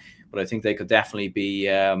like that, but I think they could definitely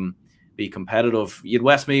be competitive. You had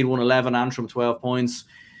Westmeath won 11, Antrim 12 points.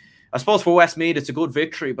 I suppose for Westmeath, it's a good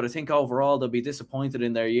victory, but I think overall they'll be disappointed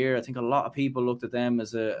in their year. I think a lot of people looked at them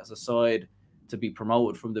as a side to be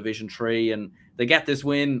promoted from Division 3, and they get this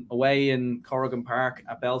win away in Corrigan Park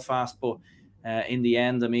at Belfast, but in the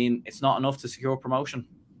end, I mean, it's not enough to secure promotion.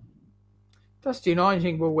 That's the annoying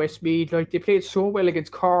thing about Westmeath. Like, they played so well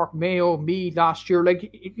against Cork, Mayo, Meath last year.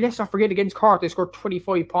 Like, let's not forget, against Cork, they scored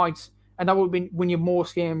 25 points, and that would have been winning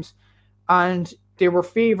most games. And they were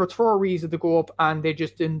favourites for a reason to go up, and they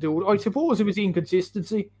just didn't do it. I suppose it was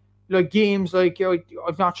inconsistency. Like, games like,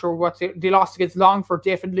 I'm not sure what they lost against Longford,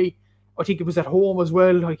 definitely. I think it was at home as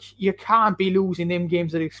well. Like, you can't be losing them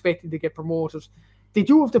games that are expected to get promoted. They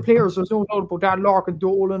do have the players, there's no doubt about that. Larkin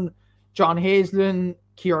Dolan, John Haslin,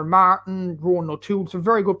 Kieran Martin, Rowan O'Toole, some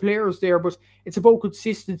very good players there, but it's about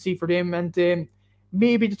consistency for them. And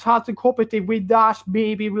maybe the Tailteann Cup, if they win that,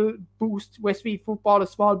 maybe will boost Westmeath football a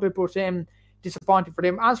small bit, but disappointing for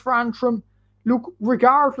them. As for Antrim, look,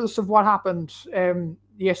 regardless of what happened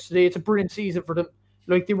yesterday, it's a brilliant season for them.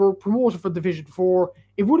 Like, they were promoted for Division 4.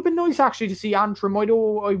 It would have been nice actually to see Antrim. I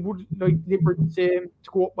know I would like Limerick to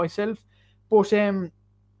go up myself, but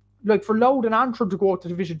like for Louth and Antrim to go up to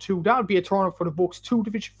Division 2, that would be a turn up for the books. 2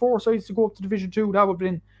 Division 4 sides to go up to Division 2, that would have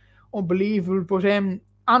been unbelievable. But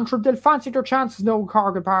Antrim, they'll fancy their chances now in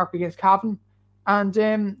Corgan Park against Cavan, and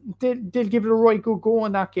they'll give it a right good go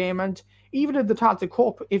in that game. And even in the Tailteann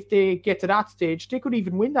Cup, if they get to that stage, they could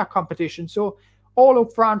even win that competition. So all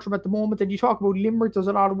up for Antrim at the moment. And you talk about Limerick, there's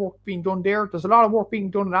a lot of work being done there. There's a lot of work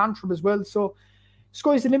being done in Antrim as well. So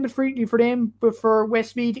sky's the limit freely for them. But for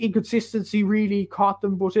Westmeath, inconsistency really caught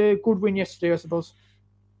them. But a good win yesterday, I suppose.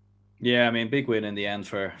 Yeah, I mean, big win in the end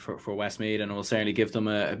for Westmeath, and it will certainly give them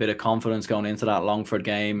a bit of confidence going into that Longford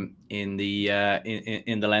game in the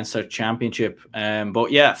in the Leinster Championship.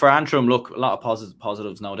 But yeah, for Antrim, look, a lot of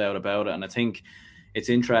positives, no doubt about it. And I think it's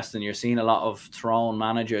interesting. You're seeing a lot of Tyrone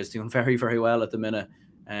managers doing very, very well at the minute.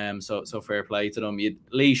 So fair play to them. You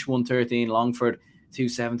Laois 113, Longford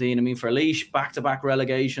 217. I mean, for Laois, back-to-back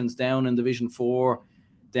relegations down in Division 4,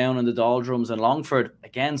 down in the doldrums, and Longford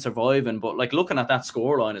again surviving. But like looking at that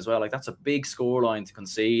scoreline as well, like that's a big scoreline to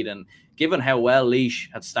concede. And given how well Laois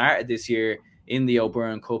had started this year in the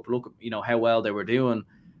O'Byrne Cup, look, how well they were doing.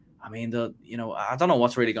 I mean, I don't know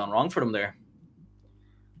what's really gone wrong for them there.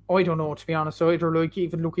 I don't know, to be honest. Either like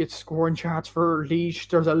even looking at scoring charts for Laois,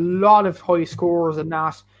 there's a lot of high scores in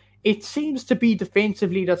that. It seems to be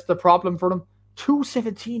defensively that's the problem for them.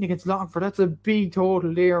 217 against Longford, that's a big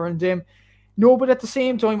total there. And no, but at the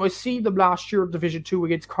same time, I see them last year Division 2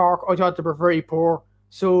 against Cork. I thought they were very poor.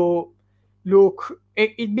 So look,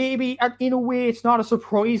 it maybe in a way it's not a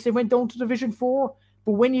surprise they went down to Division 4.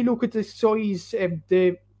 But when you look at the size,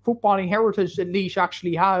 the footballing heritage that Laois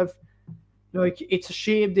actually have, like, it's a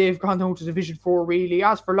shame they've gone down to Division 4, really.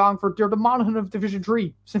 As for Longford, they're the Monaghan of Division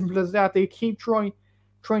 3. Simple as that. They keep trying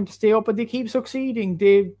to stay up, and they keep succeeding.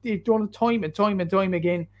 They've done it time and time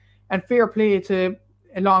again. And fair play to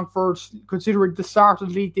Longford, considering the start of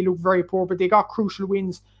the league, they look very poor, but they got crucial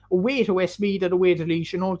wins away to Westmeath and away to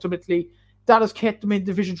Laois, and ultimately that has kept them in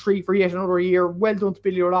Division 3 for yet another year. Well done to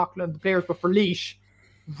Billy O'Loughlin and the players, but for Laois,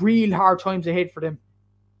 real hard times ahead for them.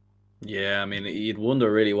 Yeah, I mean, you'd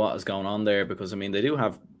wonder really what is going on there, because I mean they do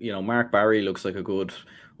have, Mark Barry looks like a good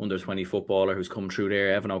under-20 footballer who's come through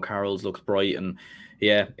there. Evan O'Carroll's looks bright, and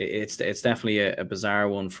yeah, it's definitely a bizarre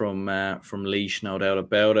one from Laois, no doubt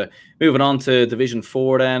about it. Moving on to Division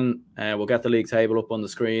 4 then, we'll get the league table up on the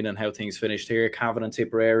screen and how things finished here. Cavan and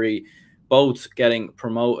Tipperary both getting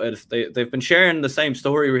promoted. They've been sharing the same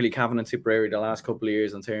story, really, Cavan and Tipperary, the last couple of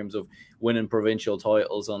years in terms of winning provincial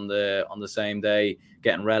titles on the same day,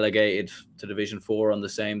 getting relegated to Division 4 on the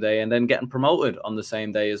same day, and then getting promoted on the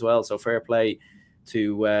same day as well. So fair play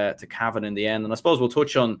to Cavan in the end. And I suppose we'll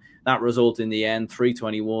touch on that result in the end.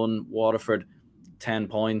 321, Waterford 10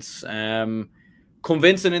 points.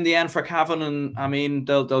 Convincing in the end for Cavan, and I mean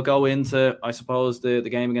they'll go into, I suppose, the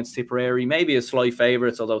game against Tipperary maybe as slight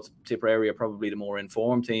favourites, although Tipperary are probably the more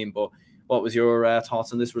informed team. But what was your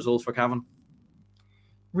thoughts on this result for Cavan?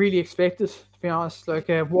 Really expected, to be honest. Like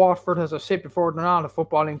Waterford, as I said before, they're not a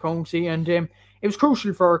footballing county, and it was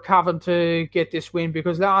crucial for Cavan to get this win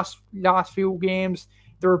because last few games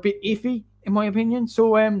they're a bit iffy in my opinion.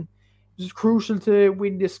 So it was crucial to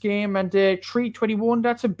win this game, and 3-21,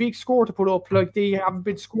 that's a big score to put up. Like, they haven't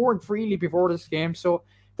been scoring freely before this game, so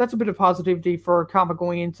that's a bit of positivity for Cavan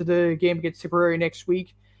going into the game against Tipperary next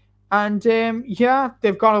week. And yeah,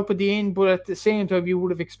 they've gone up at the end, but at the same time, you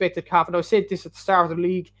would have expected Cavan. I said this at the start of the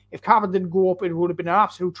league. If Cavan didn't go up, it would have been an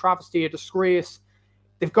absolute travesty, a disgrace.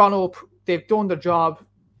 They've gone up, they've done their job.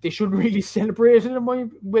 They shouldn't really celebrate it.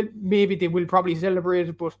 Well, maybe they will probably celebrate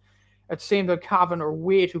it, but at the same time, Cavan are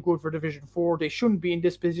way too good for Division 4. They shouldn't be in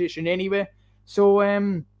this position anyway. So,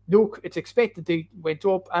 look, it's expected they went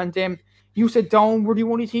up. And you said Down were the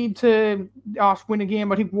only team to win a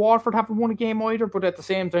game. I think Waterford haven't won a game either, but at the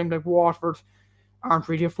same time, like, Waterford aren't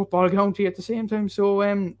really a football county at the same time. So,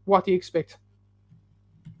 what do you expect?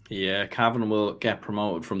 Yeah, Cavan will get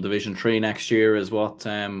promoted from Division 3 next year, is what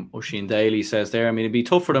Oisin Daly says there. I mean, it'd be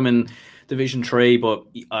tough for them in Division 3, but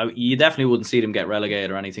you definitely wouldn't see them get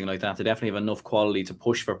relegated or anything like that. They definitely have enough quality to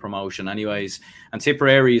push for promotion anyways. And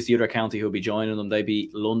Tipperary is the other county who'll be joining them. They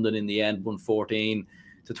beat London in the end, won 14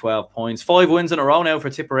 to 12 points. 5 wins in a row now for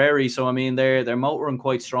Tipperary. So, I mean, they're motoring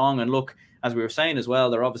quite strong. And look, as we were saying as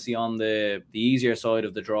well, they're obviously on the easier side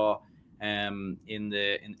of the draw. In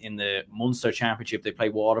the Munster Championship, they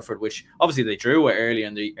played Waterford, which obviously they drew earlier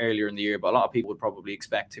in the year, but a lot of people would probably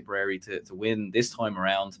expect Tipperary to win this time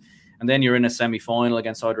around. And then you're in a semi-final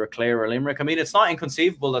against either Clare or Limerick. I mean, it's not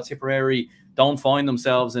inconceivable that Tipperary don't find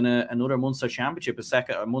themselves in another Munster Championship,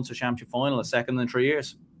 a Munster Championship final, a second in 3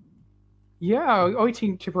 years. Yeah, I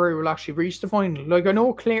think Tipperary will actually reach the final. Like, I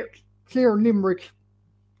know Clare and Limerick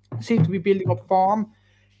seem to be building up form,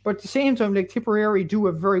 but at the same time, like, Tipperary do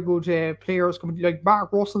have very good players. Like,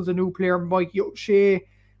 Mark Russell's a new player, Mike O'Shea,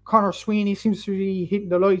 Conor Sweeney seems to be hitting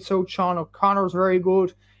the lights out. Sean O'Connor's very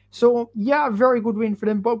good. So, yeah, very good win for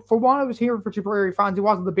them. But for what I was hearing for Tipperary fans, it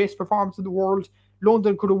wasn't the best performance in the world.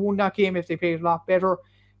 London could have won that game if they played a lot better.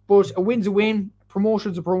 But a win's a win,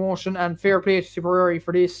 promotion's a promotion, and fair play to Tipperary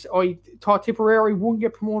for this. I thought Tipperary wouldn't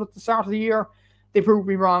get promoted at the start of the year. They proved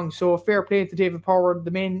me wrong. So, fair play to David Power,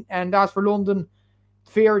 the men. And as for London,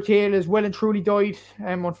 fairy tale is well and truly died,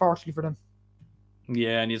 unfortunately for them.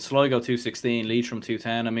 Yeah, and you'd Sligo 216, Leitrim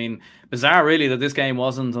 210. I mean, bizarre really that this game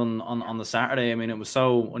wasn't on the Saturday. I mean, it was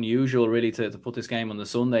so unusual really to put this game on the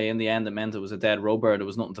Sunday. In the end, it meant it was a dead rubber. There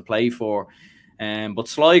was nothing to play for. But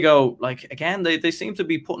Sligo, like, again, they seem to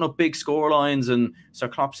be putting up big score lines. And Sir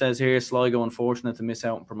Klopp says here, Sligo unfortunate to miss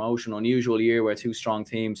out on promotion. Unusual year where two strong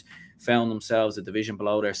teams found themselves a division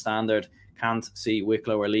below their standard. Can't see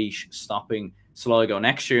Wicklow or Laois stopping Sligo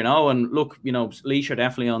next year, and look, Laois are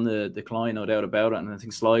definitely on the decline, no doubt about it, and I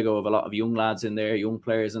think Sligo have a lot of young lads in there, young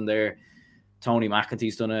players in there. Tony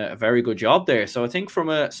McEntee's done a very good job there, so I think from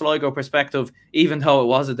a Sligo perspective, even though it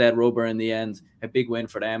was a dead rubber in the end, a big win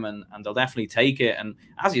for them, and they'll definitely take it. And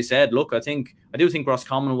as you said, look, I do think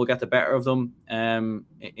Roscommon will get the better of them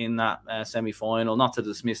in that semi-final. Not to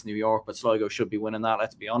dismiss New York, but Sligo should be winning that,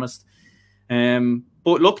 let's be honest.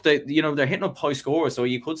 But look, they're hitting up high scores, so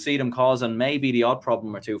you could see them causing maybe the odd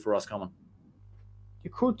problem or two for Roscommon. You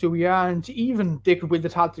could do, yeah, and even they could win the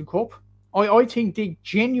Tailteann Cup. I think they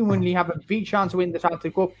genuinely have a big chance to win the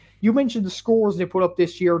Tailteann Cup. You mentioned the scores they put up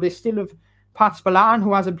this year. They still have Pat Spillane,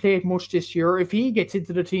 who hasn't played much this year. If he gets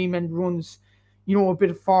into the team and runs, a bit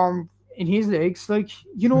of form in his legs,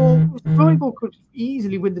 Sligo could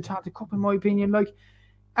easily win the Tailteann Cup, in my opinion.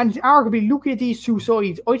 And arguably, look at these two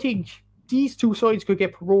sides. I think these two sides could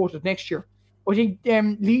get promoted next year. I think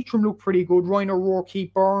Leitrim look pretty good. Ryan O'Rourke,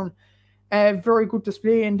 Keith Byrne, very good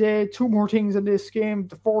display. And two more things in this game.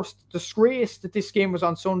 The first, disgrace that this game was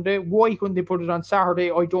on Sunday. Why couldn't they put it on Saturday?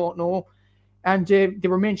 I don't know. And they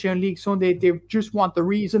were mentioning on League Sunday. They just want the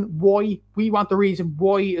reason why. We want the reason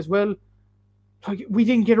why as well. We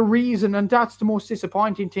didn't get a reason, and that's the most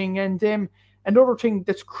disappointing thing. And another thing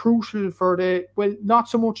that's crucial for not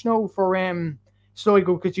so much now for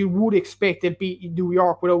Sligo, because you would expect they'd beat New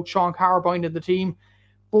York without Sean Carbine in the team.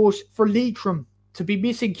 But for Leitrim, to be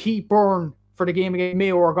missing Keith Byrne for the game against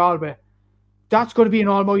Mayo or Galway, that's going to be an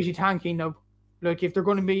almighty thanking now. Like, if they're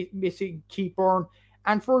going to be missing Keith Byrne,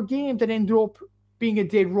 and for a game that ended up being a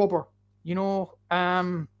dead rubber,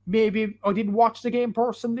 maybe I didn't watch the game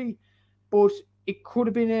personally, but it could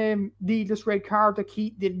have been a needless red card that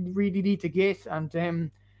Keith didn't really need to get,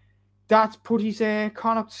 and that's put his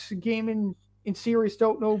Connacht's game in serious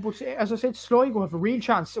doubt now. But as I said, Sligo have a real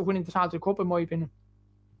chance of winning the Tailteann Cup, in my opinion.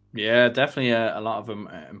 Yeah, definitely a lot of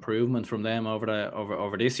improvement from them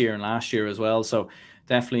over this year and last year as well. So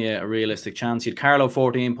definitely a realistic chance. You had Carlow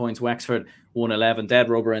 14 points, Wexford 111, dead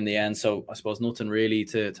rubber in the end. So I suppose nothing really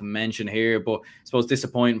to mention here, but I suppose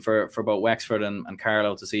disappointing for both Wexford and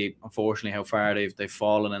Carlow to see, unfortunately, how far they've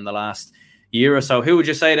fallen in the last year or so. Who would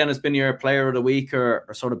you say then has been your player of the week or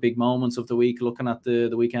sort of big moments of the week, looking at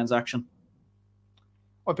the weekend's action?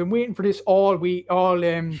 I've been waiting for this all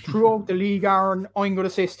throughout the league, Aaron. I'm going to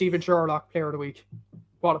say Stephen Sherlock, player of the week.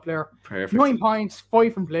 What a player. Perfect. 9 points,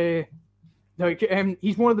 5 from play. Like,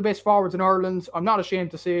 he's one of the best forwards in Ireland. I'm not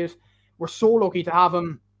ashamed to say it. We're so lucky to have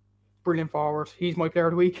him. Brilliant forward. He's my player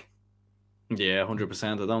of the week. Yeah,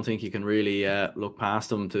 100%. I don't think you can really look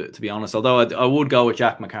past him, to be honest. Although I would go with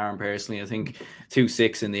Jack McCarron personally. I think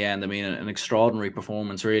 2-6 in the end. I mean, an extraordinary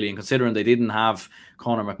performance, really. And considering they didn't have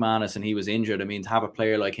Conor McManus and he was injured, I mean, to have a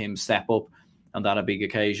player like him step up on that a big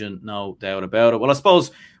occasion, no doubt about it. Well, I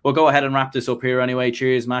suppose we'll go ahead and wrap this up here anyway.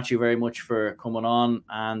 Cheers, Matthew, very much for coming on.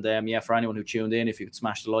 And for anyone who tuned in, if you could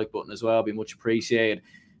smash the like button as well, it'd be much appreciated.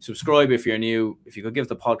 Subscribe if you're new. If you could give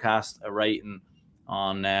the podcast a rating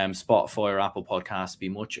on Spotify or Apple Podcasts, be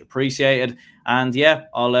much appreciated. And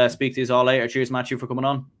I'll speak to you all later. Cheers, Matthew, for coming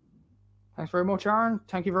on. Thanks very much, Aaron.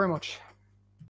 Thank you very much.